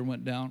generator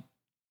went down.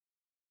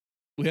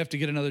 We have to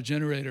get another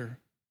generator.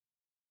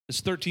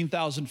 It's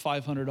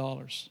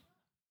 $13,500.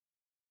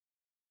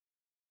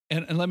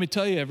 And let me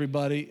tell you,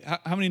 everybody,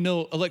 how many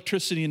know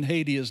electricity in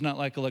Haiti is not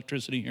like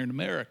electricity here in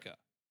America?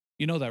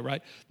 You know that,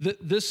 right?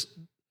 This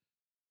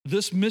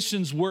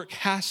missions work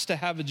has to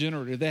have a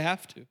generator. They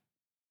have to.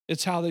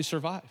 It's how they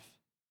survive.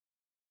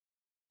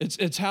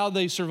 It's how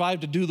they survive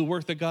to do the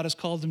work that God has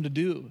called them to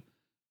do.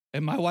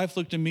 And my wife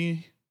looked at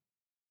me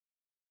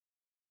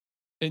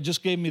and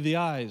just gave me the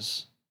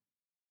eyes.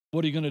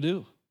 What are you going to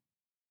do?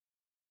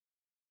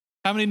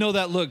 How many know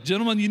that look?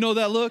 Gentlemen, you know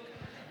that look?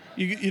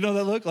 You know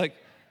that look? Like,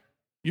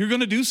 you're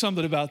going to do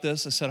something about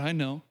this. I said, I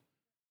know.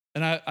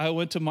 And I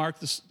went to Mark,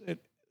 the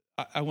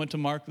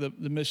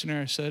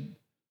missionary. I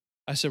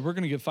said, we're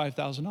going to give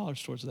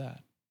 $5,000 towards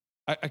that.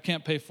 I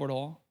can't pay for it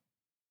all.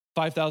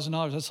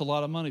 $5,000, that's a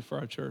lot of money for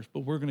our church,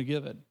 but we're going to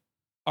give it.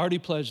 Already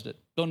pledged it.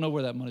 Don't know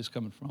where that money's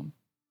coming from.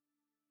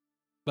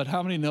 But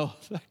how many know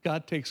that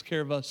God takes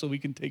care of us so we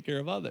can take care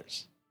of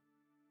others?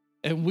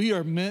 And we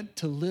are meant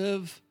to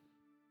live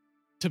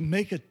to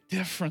make a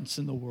difference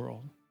in the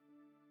world.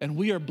 And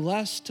we are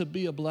blessed to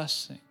be a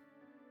blessing.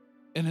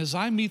 And as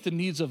I meet the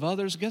needs of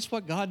others, guess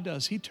what God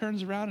does? He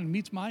turns around and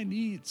meets my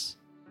needs.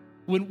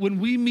 When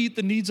we meet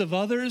the needs of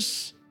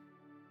others,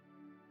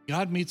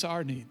 God meets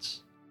our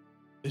needs.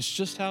 It's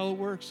just how it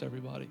works,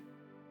 everybody.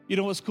 You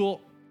know what's cool?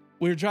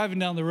 We were driving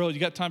down the road. You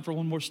got time for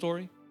one more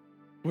story?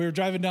 We were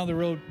driving down the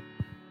road,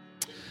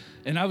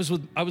 and I was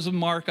with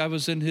Mark. I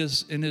was in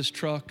his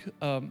truck.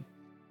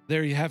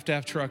 There, you have to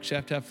have trucks. You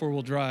have to have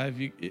four-wheel drive.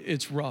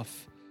 It's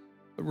rough.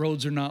 The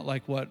roads are not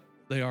like what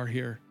they are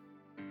here.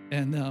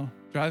 And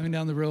driving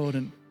down the road,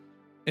 and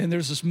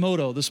there's this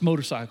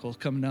motorcycle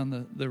coming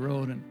down the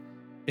road, and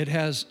it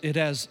has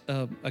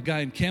a guy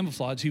in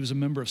camouflage. He was a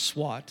member of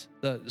SWAT,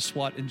 the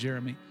SWAT in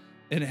Jeremy.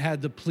 And it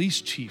had the police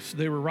chief.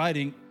 They were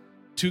riding,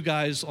 two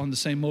guys on the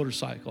same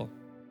motorcycle.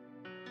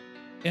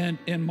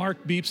 And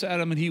Mark beeps at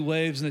him and he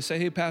waves and they say,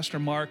 hey, Pastor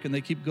Mark, and they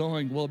keep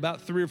going. Well,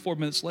 about 3 or 4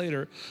 minutes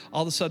later,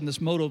 all of a sudden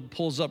this moto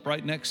pulls up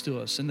right next to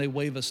us and they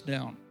wave us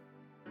down.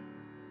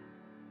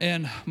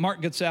 And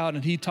Mark gets out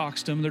and he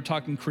talks to them. They're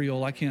talking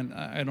Creole. I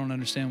don't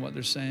understand what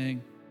they're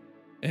saying.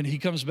 And he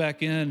comes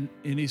back in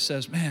and he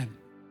says, man,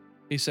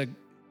 he said,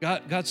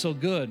 God's so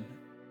good.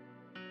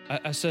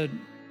 I said,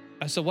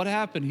 what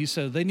happened? He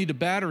said, they need a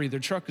battery. Their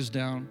truck is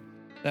down.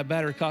 That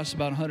battery costs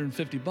about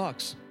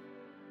 $150.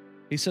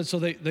 He said, so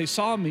they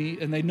saw me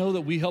and they know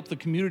that we help the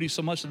community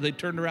so much that they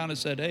turned around and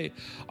said, hey,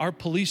 our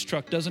police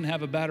truck doesn't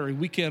have a battery.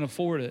 We can't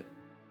afford it.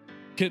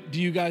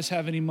 Do you guys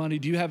have any money?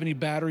 Do you have any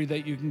battery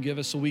that you can give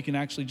us so we can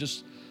actually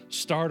just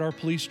start our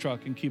police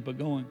truck and keep it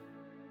going?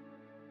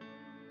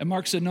 And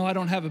Mark said, no, I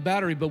don't have a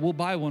battery, but we'll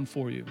buy one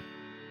for you.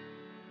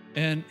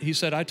 And he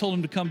said, I told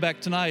him to come back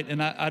tonight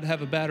and I'd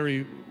have a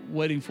battery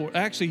waiting for.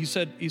 Actually, he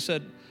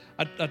said,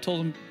 I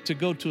told him to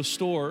go to a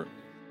store,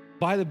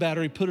 buy the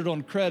battery, put it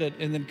on credit,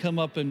 and then come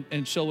up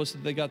and show us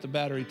that they got the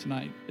battery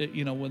tonight,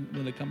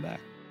 when they come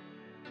back.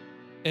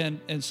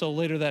 And so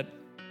later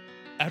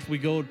after we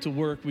go to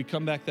work, we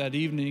come back that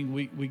evening,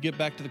 we get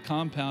back to the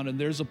compound, and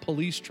there's a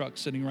police truck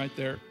sitting right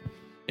there,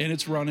 and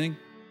it's running.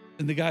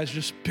 And the guy's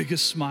just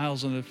biggest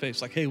smiles on their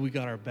face, like, hey, we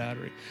got our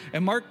battery.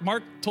 And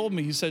Mark told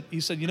me, he said,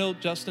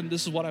 Justin,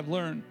 this is what I've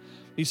learned.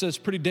 He said, it's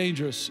pretty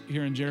dangerous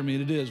here in Jeremy,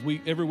 and it is.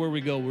 Everywhere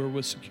we go, we're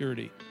with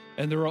security.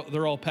 And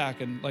they're all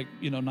packing, like,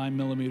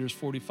 9mm,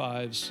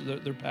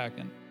 45s, they're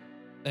packing.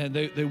 And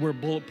they wear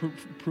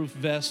bulletproof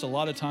vests a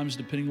lot of times,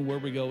 depending on where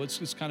we go.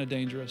 It's kind of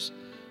dangerous.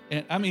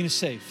 And I mean, it's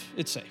safe.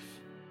 It's safe.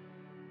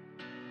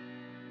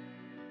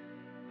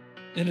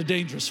 In a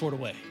dangerous sort of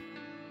way.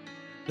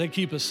 They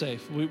keep us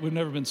safe. We've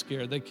never been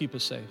scared. They keep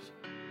us safe.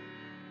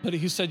 But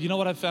he said, you know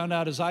what I found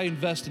out? As I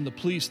invest in the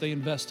police, they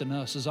invest in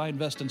us. As I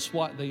invest in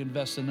SWAT, they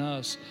invest in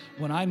us.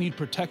 When I need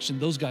protection,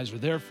 those guys are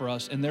there for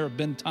us. And there have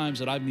been times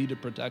that I've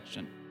needed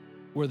protection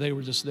where they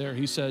were just there.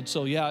 He said,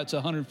 so yeah, it's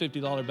a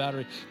 $150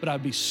 battery, but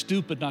I'd be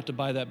stupid not to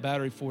buy that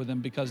battery for them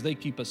because they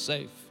keep us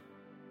safe.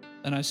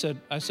 And I said,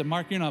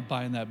 Mark, you're not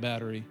buying that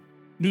battery.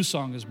 New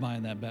Song is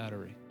buying that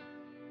battery.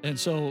 And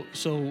so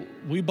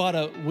we bought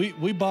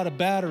a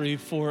battery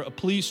for a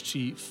police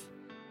chief,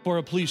 for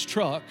a police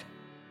truck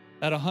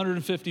at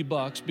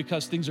 $150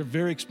 because things are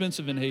very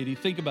expensive in Haiti.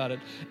 Think about it.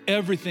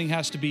 Everything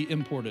has to be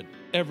imported.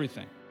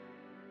 Everything.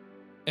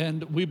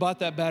 And we bought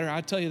that battery.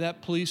 I tell you,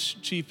 that police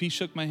chief, he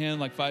shook my hand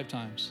like 5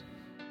 times.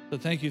 So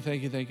thank you.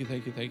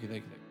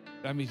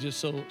 I mean, just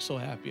so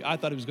happy. I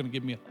thought he was going to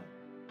give me a hug.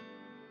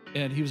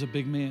 And he was a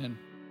big man,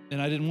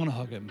 and I didn't want to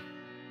hug him.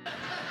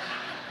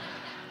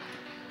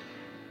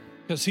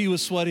 because he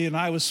was sweaty and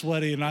I was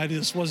sweaty and I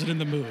just wasn't in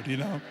the mood, you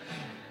know.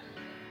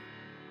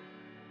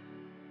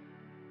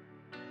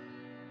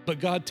 But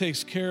God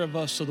takes care of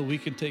us so that we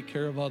can take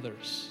care of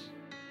others.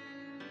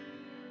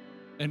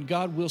 And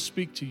God will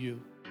speak to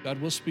you.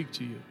 God will speak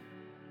to you.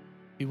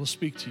 He will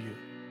speak to you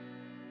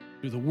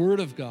through the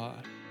word of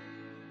God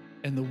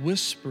and the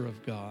whisper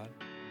of God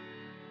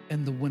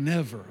and the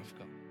whenever of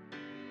God.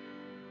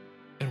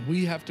 And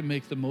we have to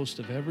make the most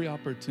of every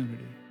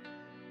opportunity.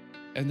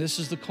 And this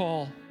is the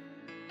call.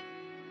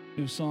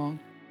 New song.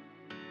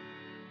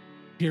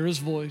 Hear his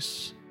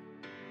voice.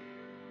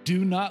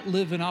 Do not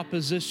live in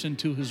opposition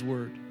to his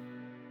word.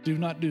 Do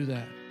not do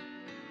that.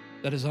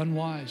 That is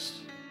unwise.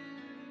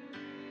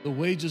 The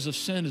wages of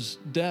sin is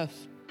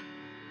death.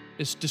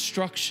 It's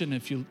destruction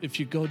if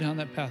you go down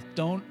that path.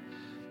 Don't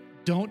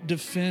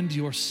defend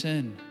your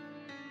sin.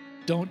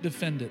 Don't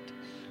defend it.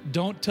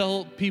 Don't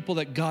tell people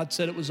that God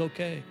said it was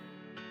okay,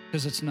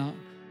 because it's not.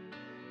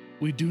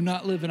 We do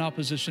not live in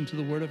opposition to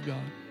the word of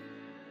God.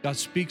 God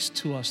speaks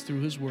to us through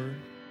his word,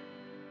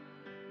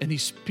 and he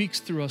speaks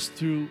through us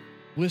through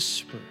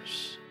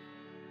whispers.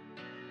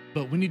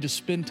 But we need to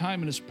spend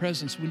time in his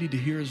presence. We need to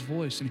hear his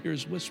voice and hear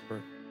his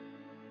whisper.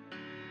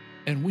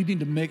 And we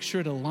need to make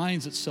sure it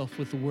aligns itself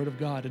with the word of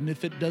God. And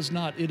if it does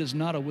not, it is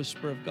not a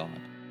whisper of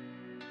God,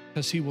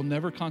 because he will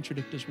never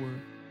contradict his word.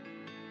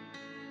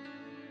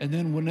 And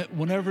then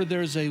whenever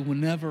there's a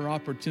whenever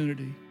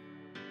opportunity,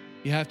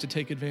 you have to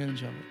take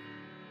advantage of it.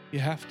 You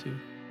have to.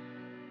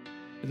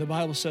 The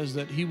Bible says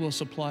that he will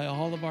supply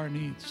all of our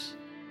needs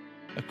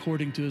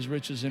according to his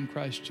riches in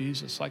Christ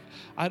Jesus.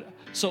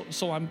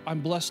 So I'm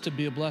blessed to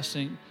be a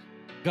blessing.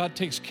 God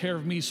takes care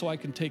of me so I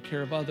can take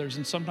care of others.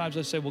 And sometimes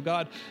I say, well,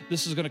 God,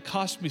 this is going to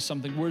cost me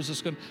something. Where's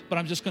this going? But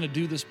I'm just going to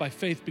do this by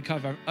faith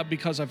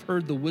because I've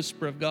heard the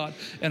whisper of God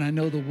and I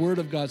know the word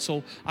of God.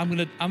 So I'm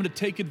going to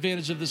take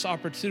advantage of this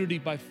opportunity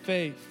by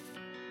faith.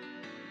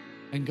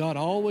 And God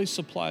always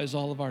supplies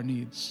all of our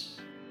needs.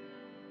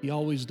 He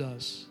always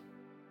does.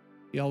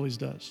 He always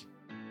does.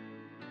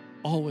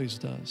 Always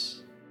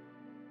does.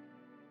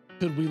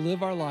 Could we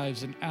live our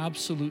lives in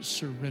absolute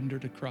surrender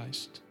to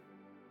Christ?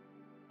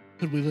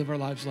 Could we live our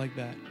lives like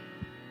that?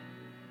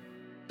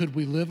 Could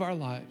we live our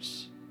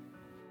lives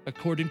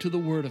according to the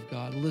word of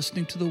God,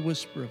 listening to the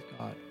whisper of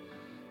God,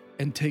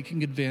 and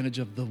taking advantage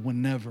of the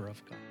whenever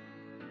of God?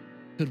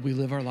 Could we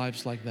live our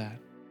lives like that?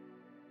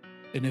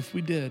 And if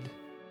we did,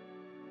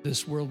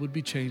 this world would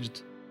be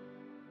changed.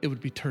 It would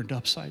be turned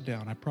upside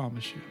down, I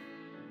promise you,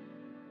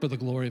 for the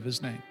glory of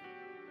his name.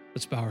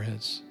 Let's bow our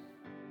heads.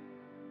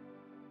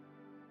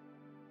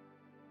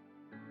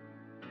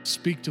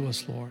 Speak to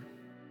us, Lord.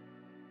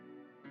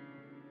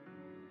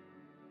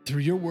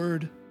 Through your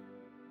word,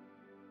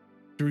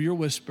 through your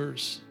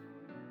whispers,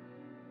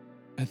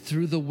 and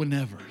through the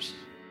whenevers.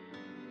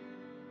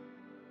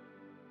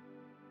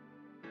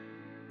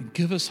 And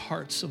give us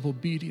hearts of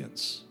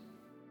obedience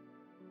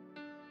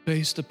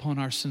based upon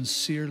our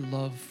sincere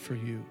love for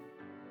you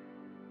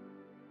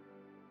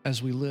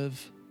as we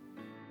live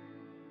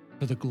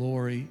for the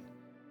glory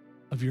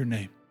of your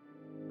name.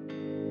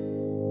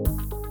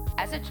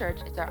 As a church,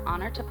 it's our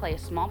honor to play a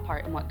small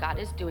part in what God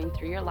is doing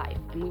through your life,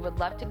 and we would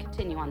love to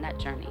continue on that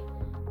journey.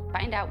 To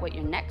find out what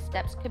your next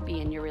steps could be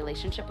in your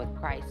relationship with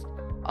Christ,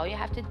 all you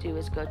have to do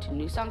is go to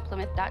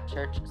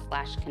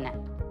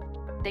newsongplymouth.church/connect.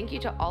 Thank you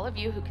to all of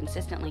you who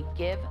consistently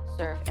give,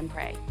 serve, and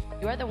pray.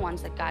 You are the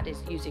ones that God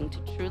is using to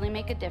truly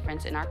make a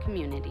difference in our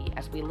community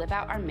as we live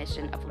out our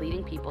mission of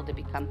leading people to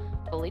become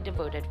fully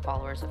devoted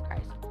followers of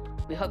Christ.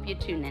 We hope you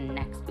tune in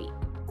next week.